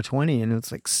 19 or 20. And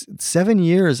it's like 7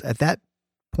 years at that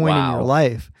point in your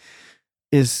life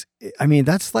that's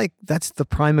the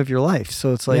prime of your life.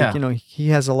 So it's like, he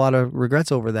has a lot of regrets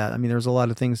over that. I mean, there's a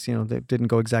lot of things, that didn't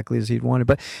go exactly as he'd wanted,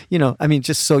 but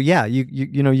just so,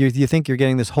 you think you're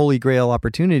getting this holy grail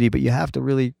opportunity, but you have to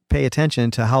really pay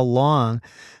attention to how long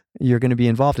you're going to be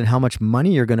involved and how much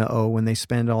money you're going to owe when they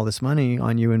spend all this money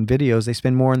on you in videos. They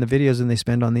spend more on the videos than they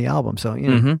spend on the album. So,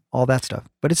 all that stuff,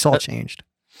 but it's all changed.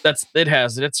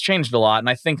 It's changed a lot. And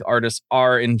I think artists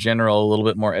are in general a little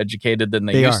bit more educated than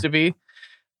they used to be.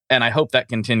 And I hope that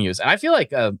continues. And I feel like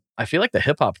the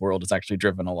hip hop world has actually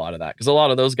driven a lot of that, because a lot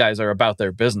of those guys are about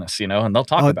their business, and they'll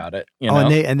talk about it.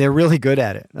 And they're really good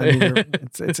at it. I mean,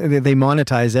 they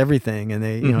monetize everything, and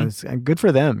they, it's good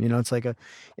for them. It's like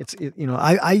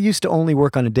I used to only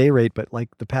work on a day rate, but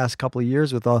like the past couple of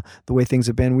years with all the way things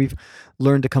have been, we've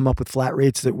learned to come up with flat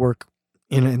rates that work.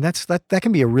 And that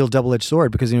can be a real double-edged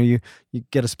sword, because you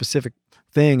get a specific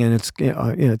thing and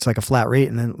it's like a flat rate,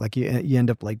 and then like you end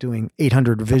up like doing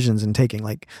 800 revisions and taking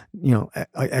like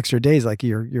extra days, like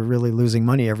you're really losing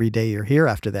money every day you're here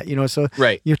after that, so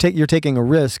right. You're taking a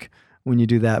risk when you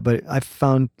do that, but I've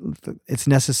found it's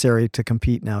necessary to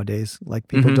compete nowadays. Like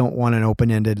people don't want an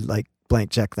open-ended like blank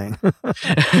check thing.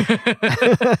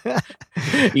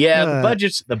 Yeah,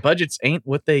 the budgets ain't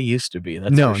what they used to be.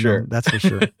 That's for sure. No, that's for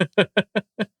sure.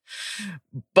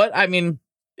 But I mean,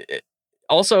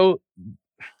 also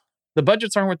the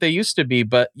budgets aren't what they used to be,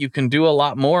 but you can do a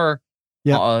lot more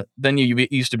than you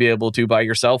used to be able to by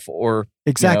yourself, or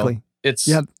exactly. It's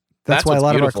that's why a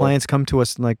lot beautiful. of our clients come to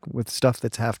us like with stuff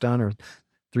that's half done or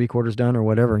 3/4 done or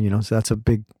whatever, so that's a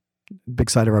big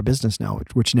side of our business now,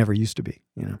 which never used to be,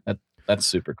 That's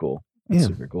super cool. That's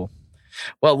super cool.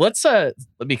 Well, let's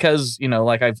because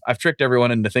like I've tricked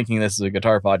everyone into thinking this is a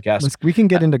guitar podcast. We can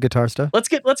get into guitar stuff. Let's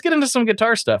get into some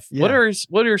guitar stuff. Yeah.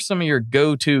 What are some of your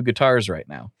go-to guitars right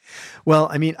now? Well,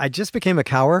 I mean, I just became a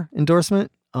Kauer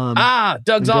endorsement.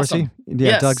 Doug's awesome.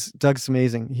 Yeah, yes. Doug's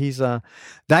amazing. He's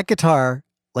that guitar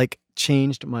like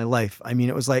changed my life. I mean,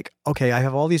 it was like, okay, I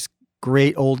have all these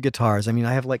great old guitars. I mean,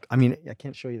 I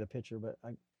can't show you the picture, but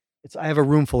I have a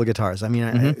room full of guitars. I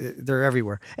mean, they're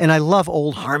everywhere. And I love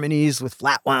old harmonies with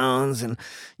flat wounds and,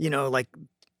 like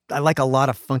I like a lot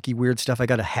of funky, weird stuff. I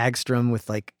got a Hagstrom with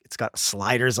like, it's got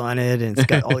sliders on it and it's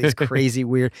got all these crazy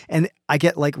weird, and I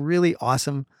get like really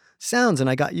awesome sounds. And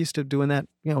I got used to doing that,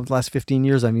 the last 15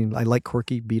 years. I mean, I like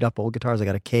quirky, beat up old guitars. I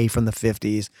got a K from the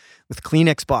 50s with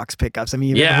Kleenex box pickups. I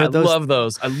mean, you've ever heard those? I love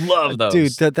those. I love those.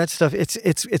 Dude, that stuff,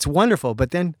 it's wonderful.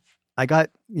 But then I got,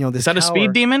 this. Is that a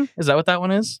Speed Demon? Is that what that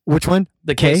one is? Which one?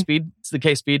 The K Speed. It's the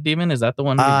K Speed Demon. Is that the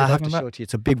one you're I talking have to about? show it to you.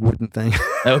 It's a big wooden thing.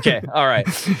 Okay. All right.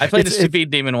 I played a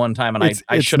Speed Demon one time and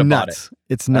I should have bought it.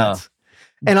 It's nuts.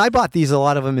 And I bought a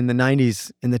lot of them in the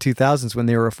 90s, in the 2000s when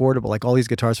they were affordable, like all these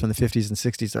guitars from the 50s and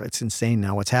 60s. It's insane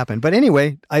now what's happened. But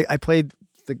anyway, I played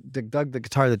the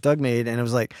guitar that Doug made, and it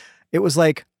was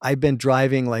like I've been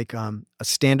driving like a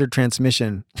standard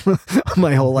transmission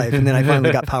my whole life. And then I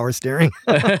finally got power steering.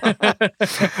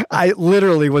 I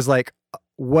literally was like,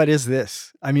 what is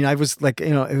this? I mean, I was like,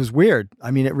 it was weird. I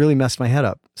mean, it really messed my head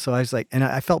up. So I was like, and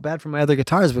I felt bad for my other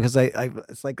guitars because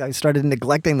it's like I started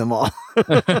neglecting them all.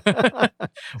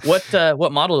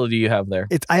 What model do you have there?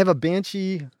 I have a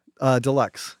Banshee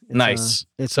Deluxe. Nice.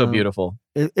 It's so beautiful.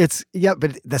 But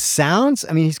the sounds,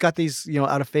 I mean, he's got these,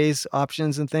 out of phase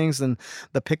options and things, and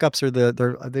the pickups are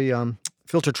the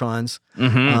Filtertrons.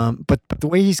 Mm-hmm. But the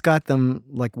way he's got them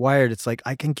like wired, it's like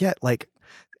I can get like,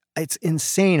 it's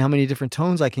insane how many different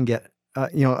tones I can get.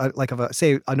 Like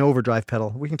say an overdrive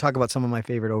pedal. We can talk about some of my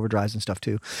favorite overdrives and stuff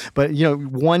too. But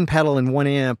one pedal and one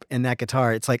amp and that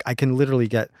guitar, it's like I can literally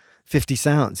get 50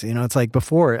 sounds. It's like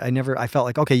before I felt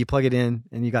like, okay, you plug it in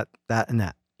and you got that and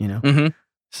that. Mm-hmm.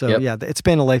 So it's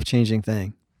been a life-changing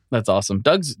thing. That's awesome.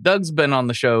 Doug's been on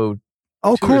the show.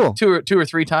 Oh, cool. Two or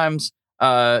three times.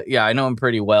 I know him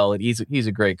pretty well. He's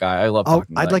a great guy. I love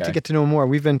talking to I'd that like guy. to get to know him more.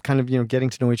 We've been kind of,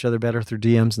 getting to know each other better through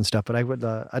DMs and stuff, but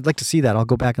I'd like to see that. I'll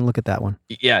go back and look at that one.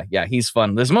 Yeah, he's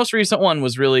fun. This most recent one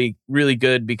was really, really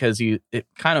good because it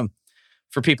kind of,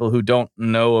 for people who don't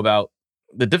know about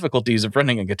the difficulties of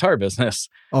running a guitar business.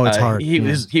 Oh, it's hard. He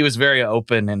was very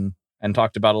open and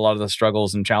talked about a lot of the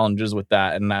struggles and challenges with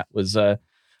that. And that was, I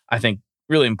think,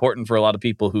 really important for a lot of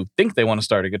people who think they want to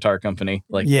start a guitar company.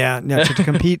 Like, to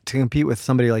compete with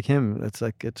somebody like him,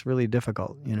 it's really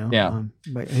difficult, Yeah.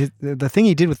 But the thing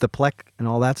he did with the Plek and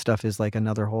all that stuff is like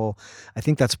another whole. I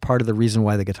think that's part of the reason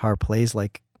why the guitar plays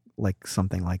like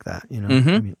something like that. Mm-hmm.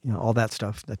 I mean, all that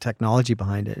stuff, the technology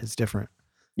behind it is different.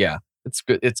 Yeah, it's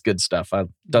good. It's good stuff.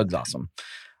 Doug's awesome.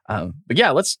 But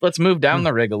yeah, let's move down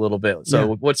the rig a little bit.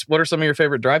 So what are some of your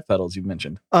favorite drive pedals you've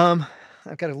mentioned?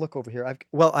 I've got to look over here.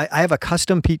 I have a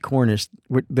custom Pete Cornish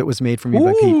that was made for me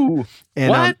by Pete. And,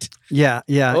 what? Yeah.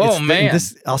 Oh man.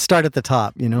 I'll start at the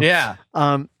top. Yeah.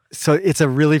 So it's a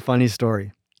really funny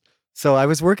story. So I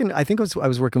was working. I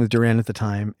was working with Duran at the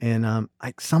time, and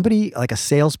somebody like a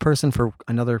salesperson for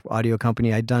another audio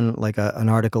company. I'd done like an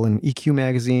article in EQ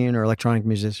magazine or Electronic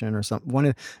Musician or something.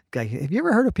 One guy, have you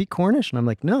ever heard of Pete Cornish? And I'm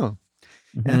like, no.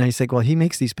 Mm-hmm. And he's like, well, he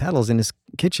makes these pedals in his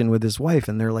kitchen with his wife,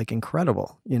 and they're like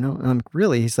incredible, And I'm like,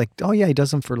 really? He's like, oh yeah, he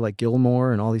does them for like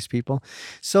Gilmore and all these people.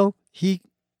 So he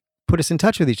put us in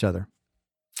touch with each other.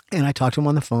 And I talked to him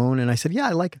on the phone, and I said, yeah,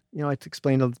 I like, I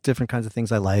explained the different kinds of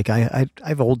things I like. I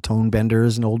have old tone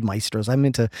benders and old maestros. I'm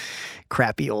into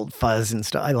crappy old fuzz and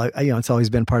stuff. I like, it's always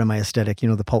been part of my aesthetic,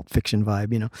 the Pulp Fiction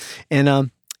vibe,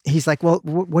 And he's like, well,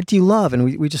 what do you love? And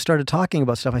we just started talking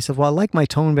about stuff. I said, well, I like my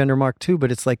Tone Bender Mark II,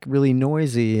 but it's like really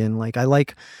noisy. And like, I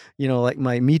like, like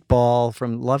my Meatball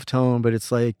from Love Tone, but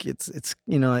it's like, it's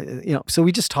so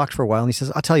we just talked for a while, and he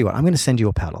says, I'll tell you what, I'm going to send you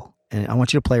a pedal, and I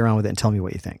want you to play around with it and tell me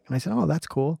what you think. And I said, oh, that's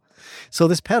cool. So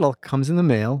this pedal comes in the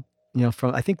mail,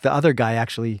 from, I think the other guy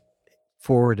actually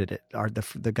forwarded it. Or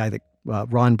the guy that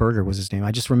Ron Berger was his name.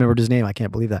 I just remembered his name. I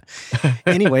can't believe that.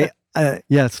 Anyway,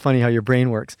 yeah, it's funny how your brain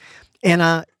works. And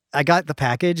I got the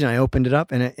package and I opened it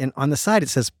up, and on the side it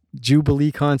says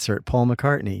Jubilee concert, Paul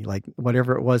McCartney, like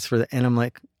whatever it was and I'm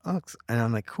like, oh, and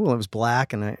I'm like, cool. It was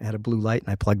black and I had a blue light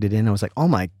and I plugged it in. I was like, oh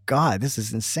my God, this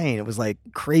is insane. It was like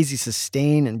crazy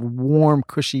sustain and warm,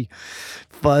 cushy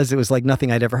fuzz. It was like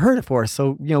nothing I'd ever heard before.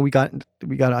 So, I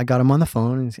got him on the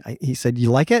phone and he said,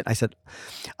 you like it? I said,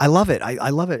 I love it. I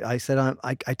love it. I said,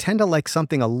 I tend to like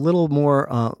something a little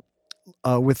more,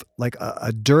 with like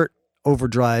a dirt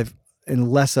overdrive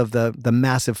and less of the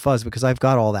massive fuzz, because I've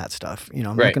got all that stuff.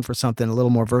 I'm looking for something a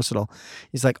little more versatile.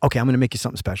 He's like, okay, I'm going to make you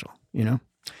something special,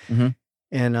 Mm-hmm.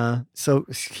 And so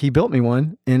he built me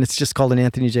one, and it's just called an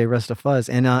Anthony J. Resta Fuzz.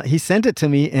 And he sent it to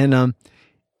me, and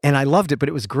I loved it, but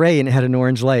it was gray and it had an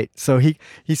orange light. So he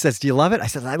says, do you love it? I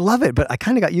said, I love it, but I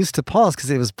kind of got used to Paul's because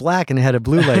it was black and it had a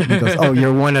blue light. And he goes, oh,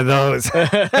 you're one of those.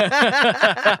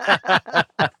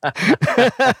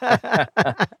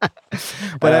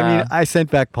 But I mean, I sent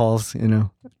back Paul's,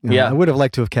 Yeah. I would have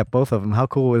liked to have kept both of them. How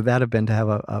cool would that have been to have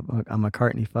a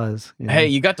McCartney Fuzz? Hey,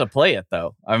 you got to play it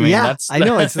though. I mean, yeah, I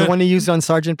know. It's the one he used on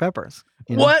Sgt. Pepper's.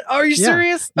 What? Are you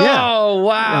serious? Yeah. Oh,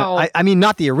 wow. I mean,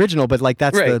 not the original, but like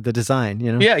that's the design,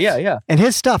 Yeah. And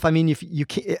his stuff, I mean, if you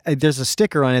can't, there's a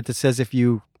sticker on it that says if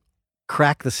you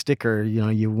crack the sticker, you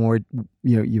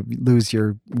lose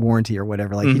your warranty or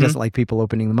whatever. Like he doesn't like people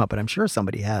opening them up, but I'm sure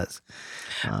somebody has.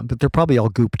 But they're probably all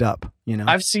gooped up,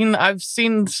 I've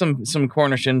seen some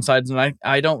Cornish insides, and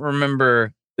I don't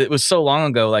remember. It was so long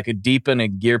ago, like a deep in a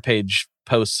Gear Page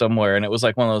post somewhere, and it was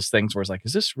like one of those things where it's like,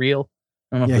 is this real?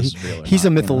 I don't know if this is real or he's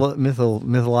not, a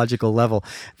mythological level.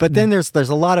 But then there's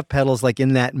a lot of pedals like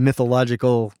in that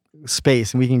mythological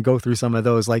space, and we can go through some of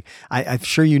those. Like I'm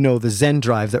sure the Zen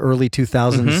Drive, the early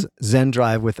 2000s Zen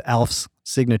Drive with Alf's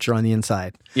signature on the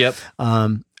inside. Yep.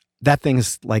 That thing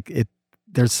is like it.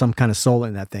 There's some kind of soul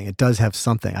in that thing. It does have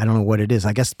something. I don't know what it is.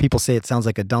 I guess people say it sounds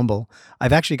like a Dumble.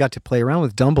 I've actually got to play around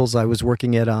with Dumbles. I was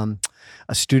working at a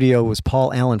studio. It was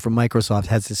Paul Allen from Microsoft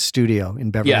has his studio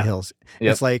in Beverly Hills.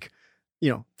 Yep. It's like,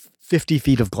 50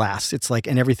 feet of glass. It's like,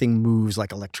 and everything moves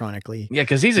like electronically. Yeah,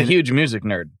 because he's a huge music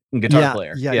nerd and guitar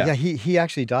player. Yeah. He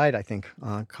actually died, I think,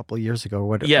 a couple of years ago or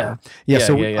whatever.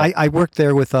 Yeah. I worked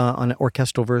there with on an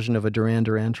orchestral version of a Duran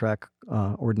Duran track,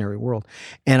 "Ordinary World,"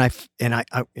 and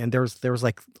there was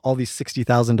like all these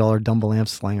 $60,000 Dumble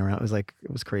amps lying around. It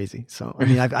was crazy. So I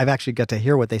mean, I've actually got to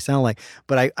hear what they sound like,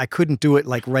 but I couldn't do it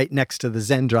like right next to the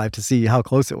Zen Drive to see how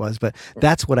close it was. But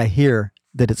that's what I hear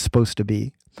that it's supposed to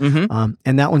be. Mm-hmm.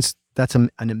 And that's an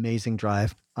amazing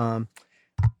drive.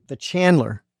 The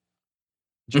Chandler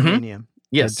Germanium,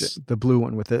 yes, the blue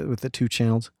one with the two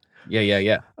channels.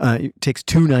 Yeah. It takes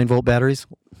two 9-volt batteries.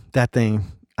 That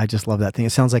thing, I just love that thing.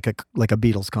 It sounds like a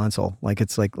Beatles console, like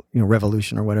it's like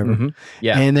Revolution or whatever. Mm-hmm.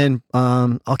 Yeah. And then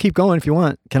I'll keep going if you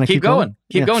want. Can I keep going?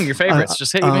 Keep going. Your favorites.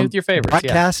 Just hit me with your favorites.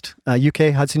 Broadcast,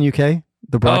 UK, Hudson UK,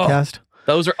 the Broadcast.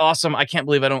 Those are awesome. I can't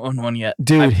believe I don't own one yet.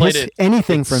 Dude,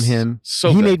 anything from him.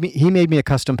 So he made me a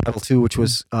custom pedal too, which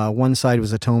was one side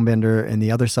was a tone bender and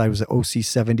the other side was an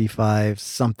OC75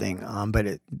 something.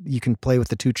 But you can play with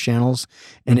the two channels,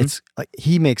 and it's like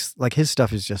he makes like his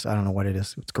stuff is just, I don't know what it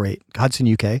is. It's great. Hudson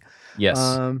UK. Yes.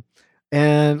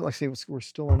 And let's see, we're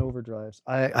still on overdrives.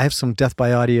 I have some Death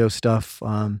by Audio stuff,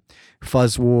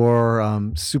 Fuzz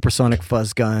War, Supersonic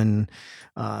Fuzz Gun.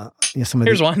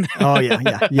 Here's one. Oh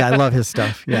yeah. I love his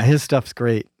stuff. Yeah, his stuff's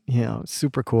great. It's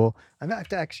super cool. I have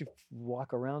to actually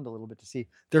walk around a little bit to see.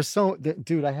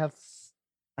 Dude,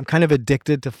 I'm kind of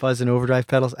addicted to fuzz and overdrive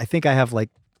pedals. I think I have like,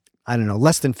 I don't know,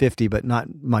 less than 50, but not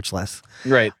much less.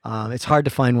 Right. It's hard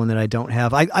to find one that I don't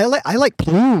have. I like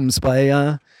Plumes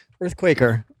by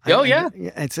Earthquaker. Oh yeah,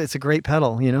 it's a great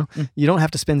pedal. You don't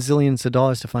have to spend zillions of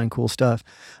dollars to find cool stuff.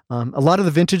 A lot of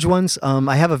the vintage ones.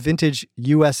 I have a vintage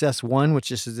USS-1,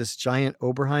 which is this giant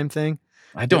Oberheim thing.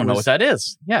 I don't know what that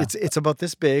is. Yeah, it's about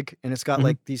this big, and it's got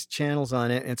like these channels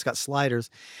on it, and it's got sliders,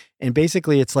 and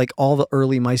basically it's like all the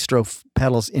early Maestro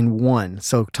pedals in one.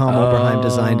 So Tom Oberheim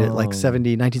designed it like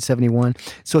 1971.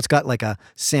 So it's got like a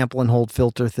sample and hold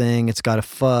filter thing. It's got a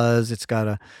fuzz. It's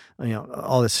got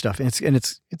all this stuff, and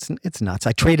it's nuts.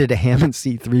 I traded a Hammond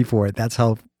C3 for it. That's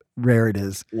how rare it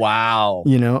is. Wow.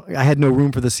 I had no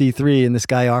room for the C3, and this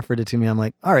guy offered it to me. I'm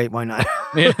like, all right, why not?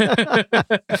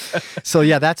 So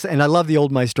yeah, and I love the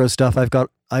old Maestro stuff. I've got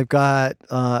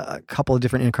a couple of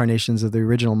different incarnations of the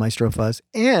original Maestro fuzz,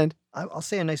 and I'll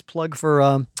say a nice plug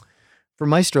for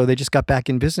Maestro. They just got back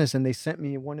in business, and they sent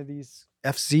me one of these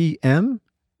FZM. I'm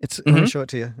gonna show it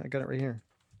to you. I got it right here.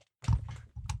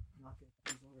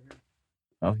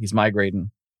 Oh, he's migrating.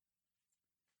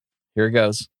 Here it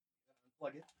goes.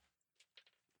 Plug it.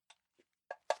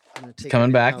 I'm gonna take Coming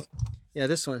it back. out. Yeah,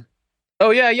 this one. Oh,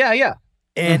 yeah.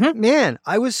 And man,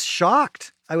 I was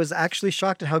shocked. I was actually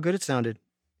shocked at how good it sounded.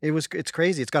 It's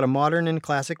crazy. It's got a modern and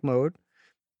classic mode,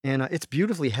 and it's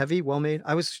beautifully heavy, well made.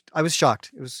 I was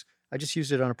shocked. I just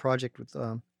used it on a project with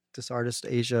this artist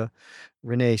Asia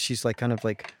Renee. She's like kind of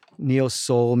like neo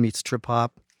soul meets trip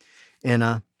hop, and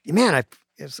man,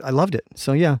 I loved it.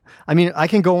 So yeah, I mean, I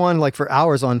can go on like for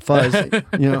hours on fuzz. I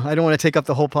don't want to take up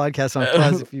the whole podcast on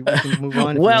fuzz. If we can move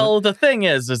on. Well, the thing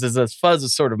is fuzz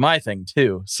is sort of my thing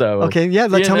too. So okay, yeah.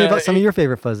 Tell me about some of your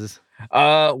favorite fuzzes.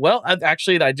 Well,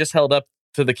 I just held up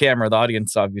to the camera. The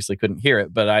audience obviously couldn't hear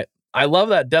it, but I love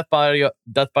that Death by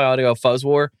Audio Fuzz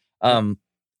War.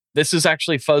 This is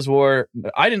actually Fuzz War.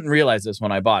 I didn't realize this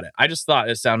when I bought it. I just thought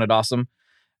it sounded awesome,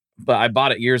 but I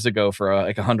bought it years ago for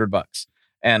like $100.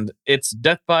 And it's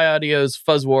Death by Audio's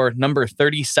Fuzz War number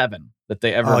 37 that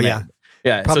they ever made.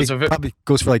 Yeah. Probably, so probably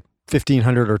goes for like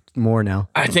 1,500 or more now.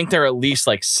 I think there are at least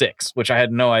like 6, which I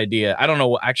had no idea. I don't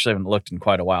know. Actually, I haven't looked in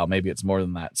quite a while. Maybe it's more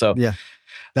than that. So yeah,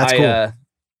 that's cool.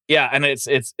 Yeah, and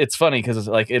it's funny because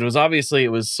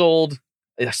it was sold.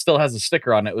 It still has a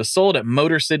sticker on it. It was sold at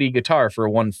Motor City Guitar for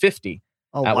 $150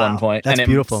 at one point. That's and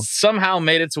beautiful. It somehow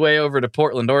made its way over to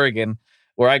Portland, Oregon,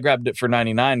 where I grabbed it for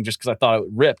 $99 just because I thought it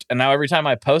ripped. And now every time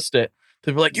I post it,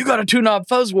 people are like, "You got a 2-knob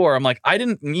Fuzz War." I'm like, I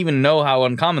didn't even know how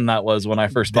uncommon that was when I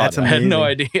first bought it. I had no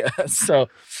idea. So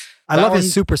I love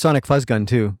his supersonic fuzz gun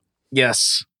too.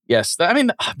 Yes. I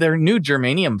mean, their new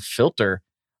germanium filter,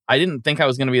 I didn't think I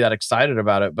was going to be that excited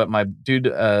about it, but my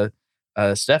dude,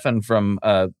 Stefan from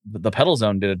the Pedal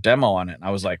Zone did a demo on it. And I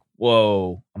was like,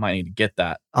 whoa, I might need to get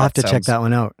that. I'll have to check that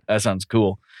one out. That sounds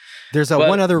cool. There's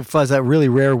one other fuzz, that really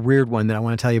rare, weird one that I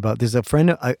want to tell you about. There's a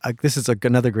friend, this is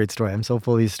another great story. I'm so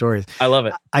full of these stories. I love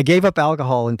it. I gave up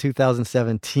alcohol in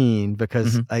 2017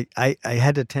 because I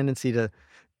had a tendency to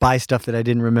buy stuff that I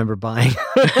didn't remember buying.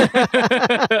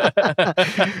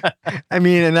 I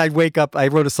mean, and I'd wake up, I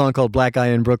wrote a song called Black Eye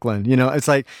in Brooklyn. It's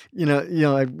like,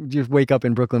 I just wake up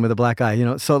in Brooklyn with a black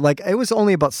eye, so like it was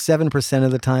only about 7%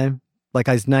 of the time. Like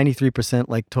I was 93%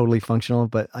 like totally functional,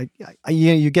 but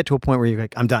you get to a point where you're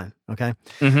like, I'm done. Okay.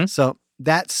 So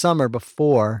that summer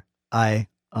before I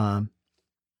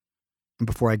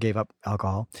gave up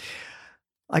alcohol,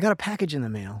 I got a package in the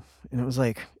mail, and it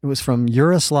was from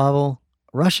Yaroslavl,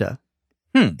 Russia.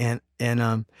 And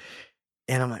I'm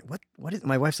like, what is,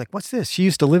 my wife's like, what's this? She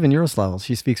used to live in Yaroslavl.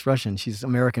 She speaks Russian. She's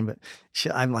American, but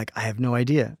I'm like, I have no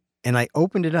idea. And I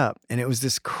opened it up, and it was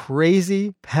this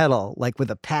crazy pedal, like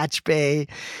with a patch bay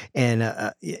and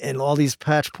all these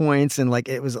patch points. And like,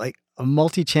 it was like a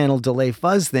multi-channel delay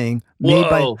fuzz thing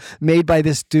made by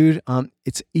this dude.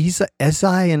 It's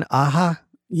Esai and Aha.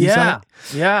 Yeah.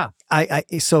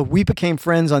 So we became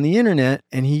friends on the internet,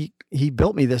 and he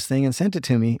built me this thing and sent it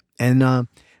to me. And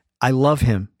I love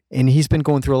him. And he's been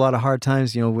going through a lot of hard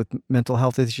times, with mental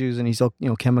health issues, and he's,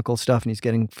 chemical stuff, and he's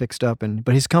getting fixed up.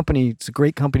 But his company, it's a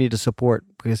great company to support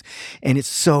his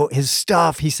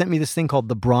stuff. He sent me this thing called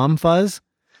the Brahm Fuzz.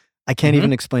 I can't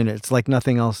even explain it. It's like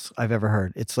nothing else I've ever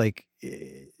heard. It's like,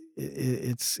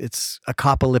 it's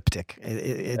apocalyptic.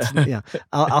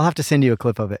 I'll have to send you a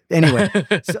clip of it. Anyway,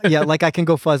 like I can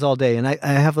go fuzz all day. And I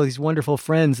have all these wonderful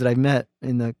friends that I've met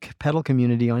in the pedal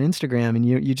community on Instagram, and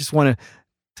you just want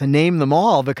to name them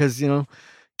all because,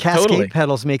 Cascade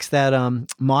Pedals makes that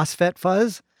MOSFET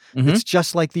fuzz. It's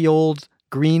just like the old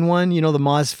green one, the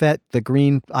MOSFET, the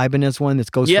green Ibanez one that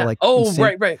goes for like... Oh,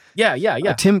 insane. Right. Yeah.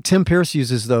 Tim Pierce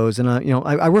uses those. And,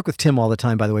 I work with Tim all the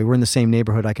time, by the way. We're in the same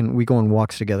neighborhood. we go on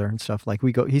walks together and stuff. Like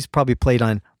he's probably played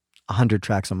on 100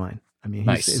 tracks of mine. I mean,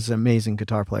 he's an amazing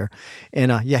guitar player.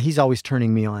 And he's always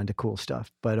turning me on to cool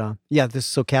stuff. But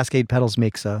so Cascade Pedals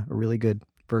makes a really good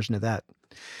version of that.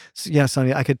 So,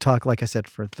 Sonny, I could talk, like I said,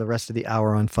 for the rest of the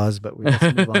hour on fuzz, but we have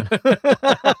to move on.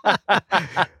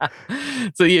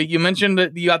 So you mentioned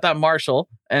that you got that Marshall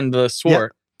and the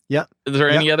Swart. Yeah. Is there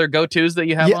any other go-tos that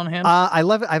you have on hand? I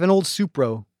love it. I have an old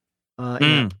Supro.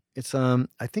 It's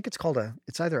I think it's called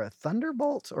it's either a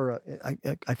Thunderbolt or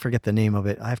I forget the name of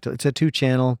it. It's a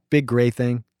 2-channel big gray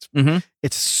thing.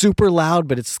 It's super loud,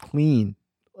 but it's clean,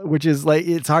 which is like,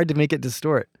 it's hard to make it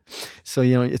distort. So,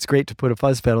 it's great to put a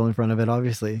fuzz pedal in front of it,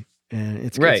 obviously. And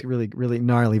it's really, really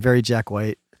gnarly, very Jack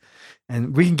White.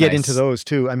 And we can get into those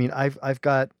too. I mean, I've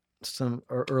got some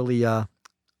early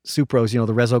Supros,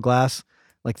 the Rezo Glass,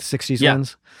 like the 60s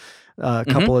ones. A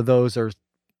couple of those are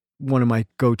one of my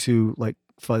go-to like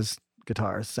fuzz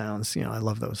guitar sounds. I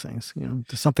love those things.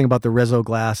 There's something about the Rezo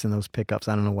Glass and those pickups.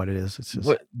 I don't know what it is. It's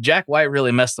just Jack White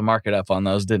really messed the market up on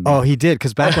those, didn't he? Oh, he did.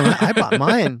 Because back when I bought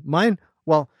mine,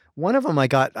 well, One of them I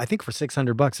got, I think for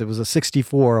 $600. It was a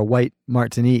 64, a white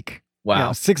Martinique.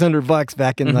 Wow. $600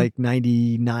 back in Mhm. like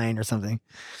 99 or something.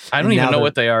 I don't And even now know they're-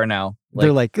 what they are now.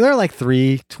 they're like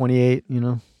 $328, you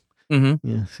know. Mhm.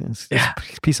 Yeah, it's Yeah.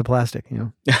 a piece of plastic, you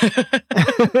know.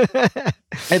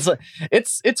 It's like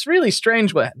it's really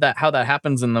strange how that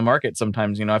happens in the market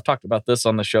sometimes. You know, I've talked about this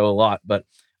on the show a lot, but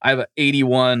I have an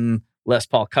 81 Les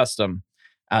Paul Custom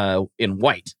in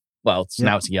white. Well,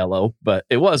 now it's yellow, but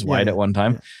it was white at one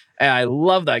time. Yeah. And I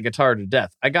love that guitar to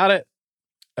death. I got it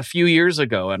a few years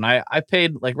ago, and I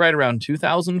paid like right around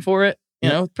 $2,000 for it. You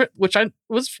know, which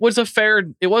was a fair.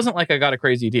 It wasn't like I got a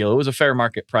crazy deal. It was a fair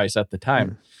market price at the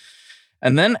time.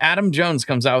 And then Adam Jones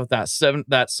comes out with that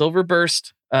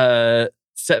Silverburst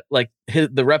set, like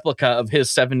the replica of his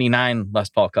 79 Les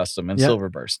Paul Custom in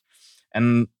Silverburst.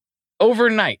 And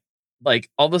overnight,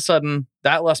 like all of a sudden,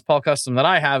 that Les Paul Custom that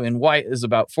I have in white is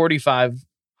about 45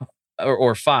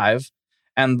 or 5,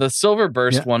 and the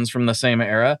Silverburst ones from the same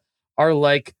era are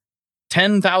like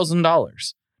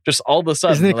 $10,000. Just all of a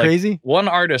sudden, isn't it crazy? One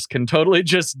artist can totally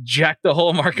just jack the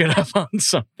whole market up on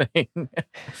something.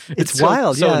 It's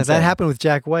wild. so yeah, insane. that happened with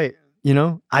Jack White. You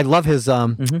know, I love his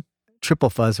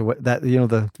triple fuzz or what that, you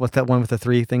know, what's that one with the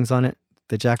 3 things on it?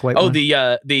 The Jack White one?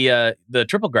 The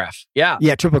triple graph. Yeah.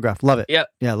 Yeah, triple graph. Love it. Yeah.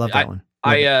 Yeah, love that one.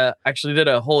 I actually did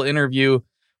a whole interview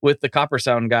with the Copper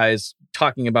Sound guys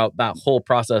talking about that whole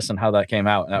process and how that came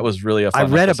out. And that was really a fun I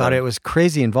read episode. about it. It was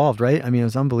crazy involved, right? I mean, it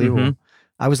was unbelievable. Mhm.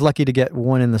 I was lucky to get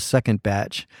one in the second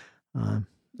batch.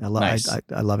 Nice.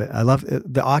 I love it. I love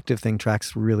it. The octave thing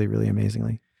tracks really, really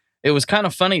amazingly. It was kind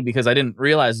of funny because I didn't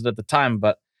realize it at the time,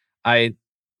 but I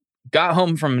got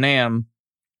home from NAMM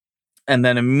and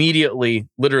then immediately,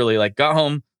 literally, like got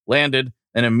home, landed,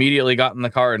 and immediately got in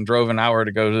the car and drove an hour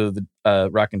to go to the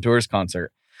Raconteurs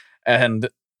concert. And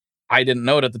I didn't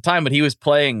know it at the time, but he was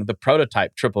playing the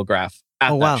Prototype triple graph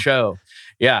at that show.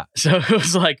 Yeah. So it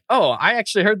was like, oh, I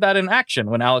actually heard that in action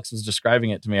when Alex was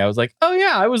describing it to me. I was like, oh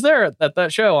yeah, I was there at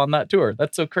that show on that tour.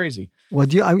 That's so crazy. Well,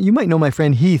 you might know my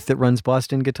friend Heath that runs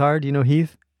Boston Guitar. Do you know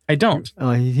Heath? I don't.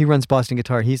 He runs Boston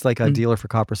Guitar. He's like a dealer for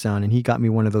Copper Sound, and he got me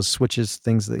one of those switches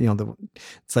things that, you know,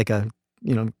 it's like a,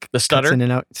 you know, the stutter cuts in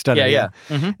and out stutter. Yeah.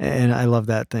 Mm-hmm. And I love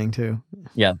that thing too.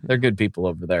 Yeah, they're good people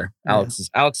over there. Alex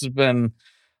has been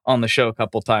on the show a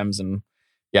couple times, and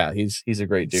yeah, he's a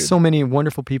great dude. So many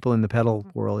wonderful people in the pedal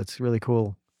world. It's really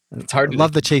cool. It's hard. I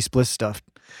love the Chase Bliss stuff.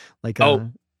 Like, you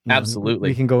know, absolutely.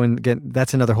 we can go and get.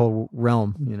 That's another whole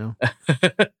realm, you know.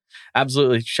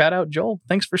 Absolutely. Shout out Joel.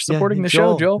 Thanks for supporting the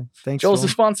show, Joel. Thanks. Joel's Joel.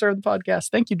 the sponsor of the podcast.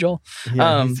 Thank you, Joel.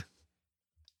 Yeah,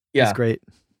 he's great.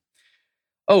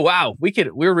 Oh wow,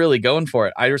 we're really going for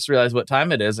it. I just realized what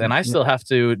time it is, and I still have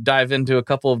to dive into a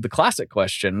couple of the classic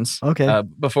questions. Okay.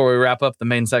 Before we wrap up the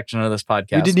main section of this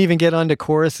podcast. We didn't even get onto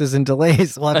choruses and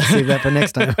delays. We'll have to save that for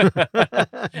next time.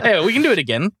 Hey, we can do it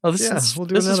again. Well, we'll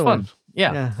do this another is fun. one.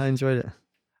 Yeah. Yeah, I enjoyed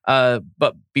it.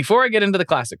 But before I get into the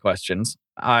classic questions,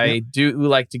 I do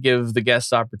like to give the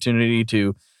guests opportunity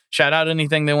to shout out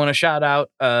anything they want to shout out.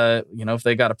 You know, if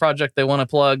they got a project they want to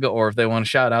plug, or if they want to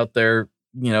shout out their,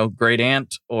 you know, great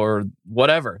aunt or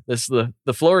whatever.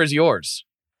 The floor is yours.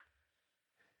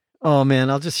 Oh man,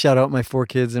 I'll just shout out my 4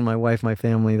 kids and my wife, my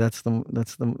family. That's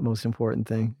the most important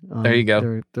thing. There you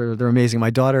go. They're amazing. My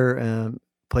daughter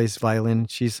plays violin.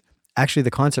 She's actually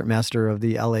the concert master of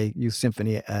the LA Youth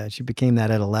Symphony. She became that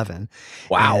at 11.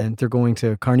 Wow. And they're going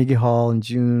to Carnegie Hall on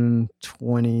June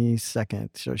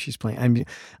 22nd. So she's playing. I mean,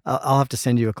 I'll have to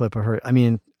send you a clip of her. I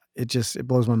mean, it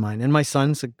blows my mind. And my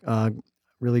son's a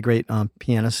really great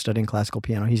pianist studying classical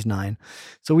piano. He's 9.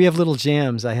 So we have little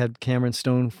jams. I had Cameron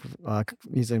Stone.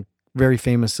 He's a very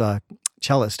famous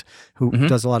cellist who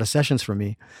does a lot of sessions for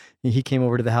me. He came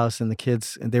over to the house, and the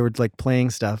kids, and they were like playing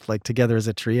stuff like together as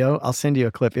a trio. I'll send you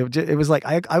a clip. It was like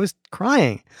I was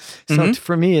crying. So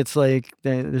for me, it's like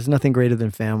there's nothing greater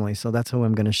than family. So that's who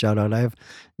I'm going to shout out.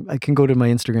 I can go to my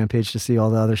Instagram page to see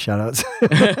all the other shout outs.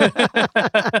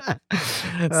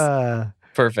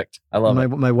 Perfect. I love it.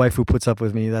 My wife who puts up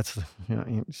with me, that's, you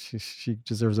know, she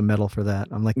deserves a medal for that.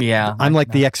 I'm like, yeah, I'm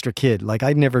like the extra kid. Like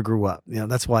I never grew up. You know,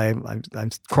 that's why I'm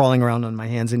crawling around on my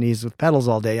hands and knees with pedals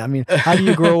all day. I mean, how do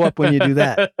you grow up when you do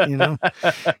that? You know?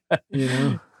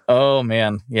 Oh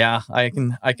man. Yeah, I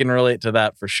can relate to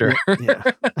that for sure.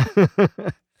 Yeah.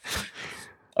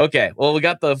 Okay. Well, we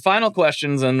got the final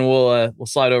questions, and we'll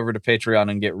slide over to Patreon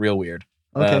and get real weird.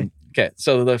 Okay. Okay.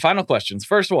 So the final questions.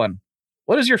 First one.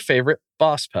 What is your favorite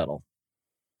Boss pedal?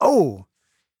 Oh,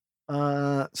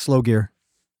 Slow Gear.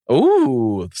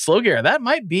 Ooh, Slow Gear. I'm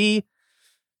not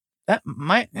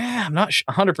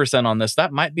 100% on this.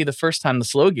 That might be the first time the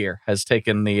Slow Gear has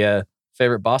taken the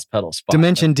favorite Boss pedal spot.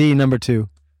 Dimension D number 2.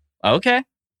 Okay.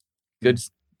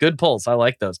 Good pulls. I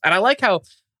like those. And I like how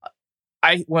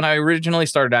when I originally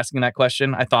started asking that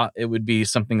question, I thought it would be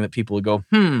something that people would go,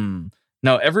 No,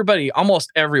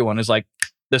 almost everyone is like,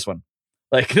 this one.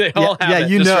 Like they all have it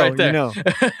just right there. You know.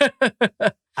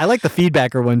 I like the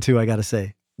Feedbacker one too, I got to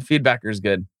say. The Feedbacker is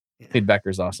good. Yeah. Feedbacker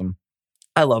is awesome.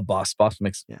 I love Boss. Boss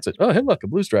makes such, oh, hey, look, a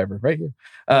Blues Driver right here.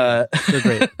 They're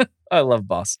great. I love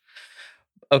Boss.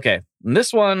 Okay, and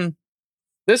this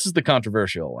is the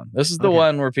controversial one. This is the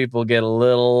one where people get a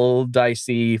little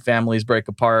dicey, families break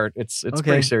apart. It's a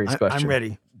pretty serious question. I'm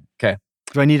ready. Okay.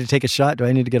 Do I need to take a shot? Do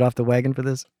I need to get off the wagon for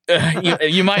this?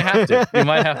 You might have to. You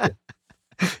might have to.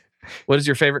 What is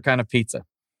your favorite kind of pizza?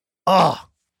 Oh,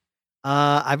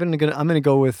 I'm gonna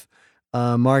go with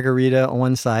margarita on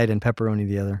one side and pepperoni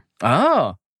the other.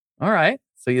 Oh, all right.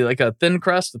 So you like a thin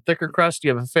crust, a thicker crust? Do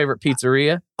you have a favorite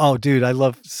pizzeria? Oh, dude,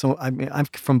 I'm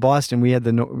from Boston. We had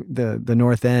the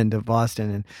north end of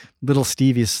Boston, and Little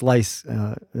Stevie's Slice.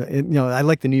 I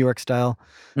like the New York style.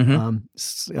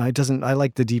 Mm-hmm. I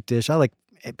like the deep dish. I like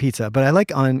pizza, but I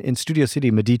like in Studio City,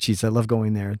 Medici's. I love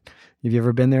going there. Have you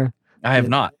ever been there? I have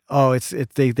not. Oh,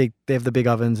 they have the big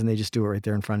ovens and they just do it right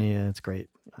there in front of you. It's great.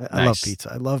 I love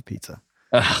pizza. I love pizza.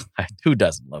 Who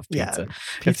doesn't love pizza?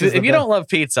 Yeah, if you don't love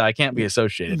pizza, I can't be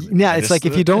associated. Yeah, it's like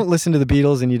if you don't listen to the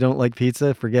Beatles and you don't like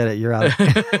pizza, forget it. You're out.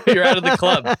 You're out of the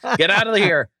club. Get out of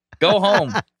here. Go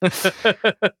home.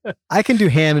 I can do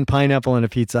ham and pineapple on a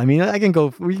pizza. I mean, we can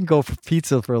go for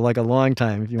pizza for like a long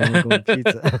time if you want to go with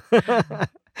pizza.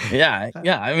 Yeah.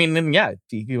 I mean,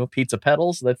 pizza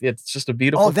pedals. It's just a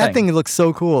beautiful thing. Oh, that thing looks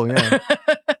so cool. Yeah.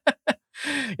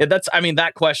 Yeah,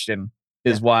 that question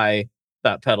is why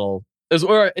that pedal is,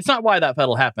 or it's not why that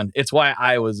pedal happened. It's why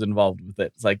I was involved with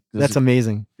it. It's like, that's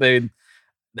amazing. I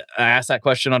asked that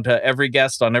question onto every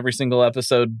guest on every single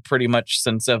episode, pretty much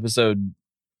since episode,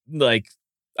 like,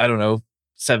 I don't know,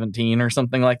 17 or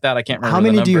something like that. I can't remember. How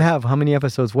many do you have? How many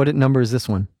episodes? What number is this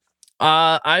one?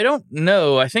 I don't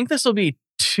know. I think this might be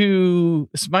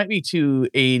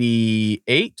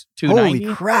 288, 290.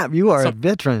 Holy crap, you are a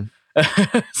veteran.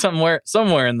 somewhere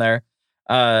in there.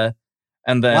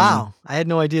 And then wow, I had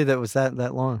no idea that was that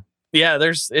long. Yeah,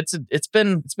 it's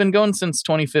been going since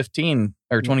 2015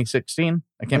 or 2016.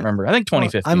 I can't remember. I think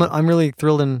 2015. Well, I'm really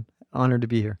thrilled and honored to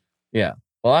be here. Yeah.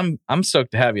 Well, I'm stoked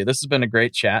to have you. This has been a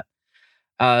great chat.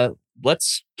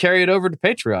 Let's carry it over to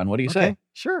Patreon. What do you say?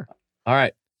 Sure. All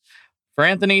right. For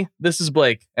Anthony, this is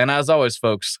Blake, and as always,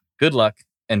 folks, good luck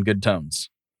and good tones.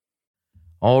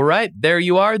 All right, there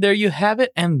you are. There you have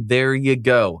it, and there you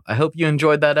go. I hope you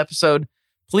enjoyed that episode.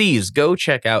 Please go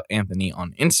check out Anthony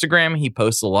on Instagram. He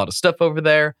posts a lot of stuff over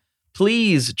there.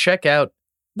 Please check out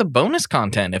the bonus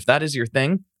content if that is your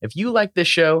thing. If you like this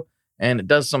show and it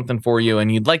does something for you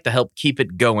and you'd like to help keep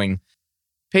it going,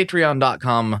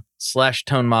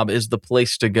 patreon.com/tonemob is the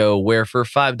place to go, where for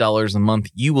 $5 a month,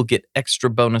 you will get extra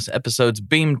bonus episodes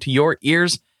beamed to your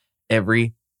ears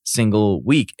every single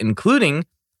week, including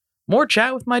more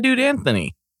chat with my dude,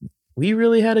 Anthony. We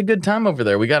really had a good time over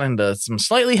there. We got into some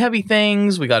slightly heavy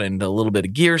things. We got into a little bit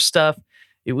of gear stuff.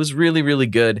 It was really, really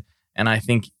good. And I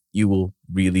think you will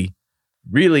really,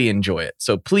 really enjoy it.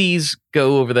 So please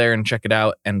go over there and check it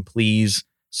out. And please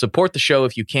support the show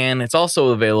if you can. It's also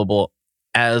available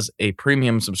as a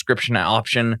premium subscription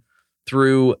option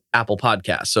through Apple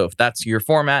Podcasts. So if that's your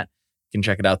format, you can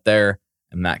check it out there,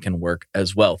 and that can work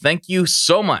as well. Thank you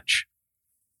so much.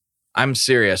 I'm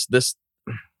serious.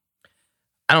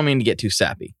 I don't mean to get too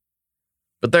sappy,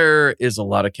 but there is a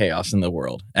lot of chaos in the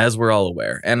world, as we're all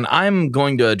aware. And I'm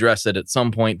going to address it at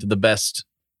some point to the best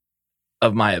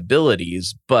of my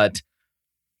abilities. But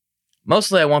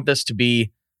mostly I want this to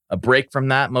be a break from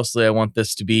that. Mostly I want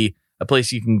this to be a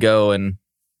place you can go and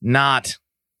not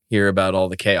hear about all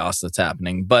the chaos that's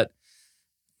happening. But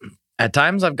at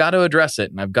times I've got to address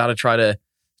it, and I've got to try to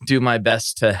do my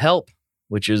best to help,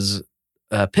 which is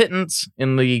a pittance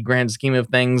in the grand scheme of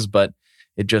things, but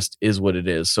it just is what it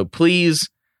is. So please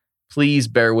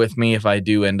bear with me if I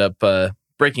do end up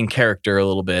breaking character a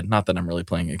little bit. Not that I'm really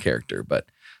playing a character, but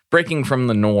breaking from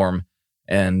the norm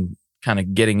and kind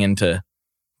of getting into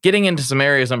some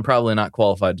areas I'm probably not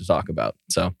qualified to talk about.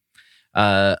 So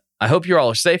I hope you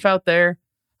all are safe out there.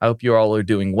 I hope you all are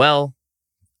doing well.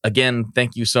 Again,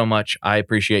 thank you so much. I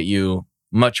appreciate you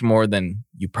much more than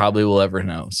you probably will ever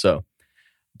know. So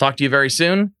talk to you very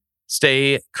soon.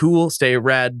 Stay cool, stay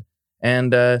rad,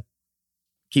 and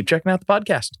keep checking out the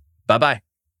podcast. Bye-bye.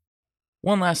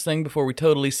 One last thing before we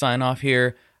totally sign off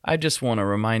here. I just want to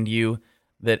remind you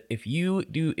that if you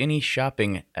do any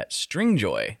shopping at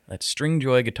Stringjoy, that's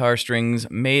Stringjoy guitar strings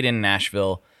made in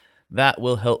Nashville, that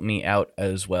will help me out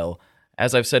as well.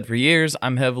 As I've said for years,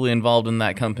 I'm heavily involved in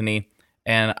that company,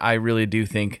 and I really do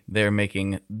think they're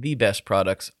making the best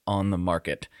products on the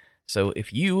market. So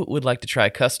if you would like to try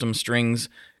custom strings,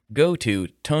 go to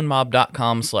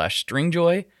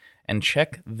tonemob.com/stringjoy and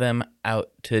check them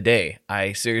out today.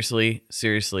 I seriously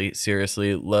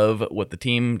love what the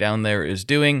team down there is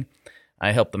doing.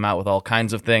 I help them out with all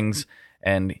kinds of things,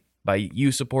 and by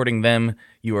you supporting them,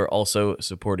 you are also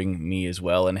supporting me as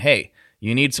well. And hey,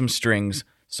 you need some strings,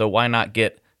 so why not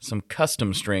get some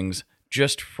custom strings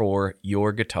just for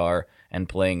your guitar and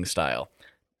playing style?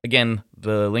 Again,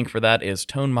 the link for that is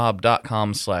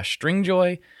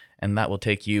tonemob.com/stringjoy, and that will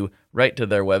take you right to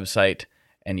their website,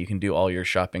 and you can do all your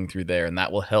shopping through there, and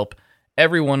that will help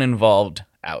everyone involved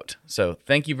out. So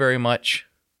thank you very much.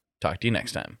 Talk to you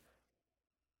next time.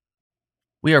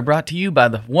 We are brought to you by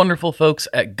the wonderful folks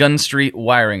at Gun Street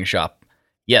Wiring Shop.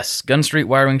 Yes, Gun Street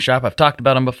Wiring Shop. I've talked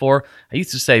about them before. I used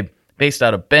to say based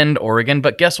out of Bend, Oregon,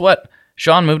 but guess what?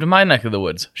 Sean moved to my neck of the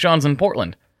woods. Sean's in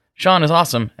Portland. Sean is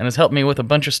awesome and has helped me with a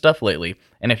bunch of stuff lately.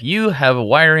 And if you have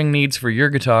wiring needs for your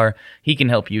guitar, he can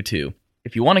help you too.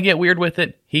 If you want to get weird with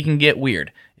it, he can get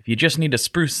weird. If you just need to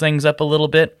spruce things up a little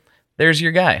bit, there's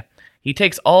your guy. He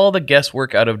takes all the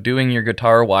guesswork out of doing your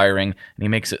guitar wiring, and he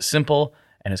makes it simple,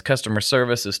 and his customer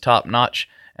service is top-notch,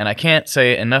 and I can't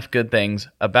say enough good things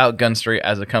about Gun Street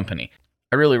as a company.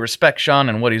 I really respect Sean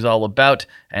and what he's all about,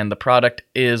 and the product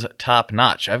is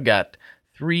top-notch. I've got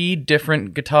 3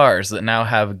 different guitars that now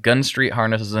have Gun Street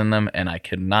harnesses in them, and I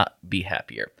could not be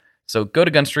happier. So go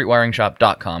to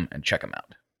gunstreetwiringshop.com and check them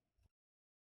out.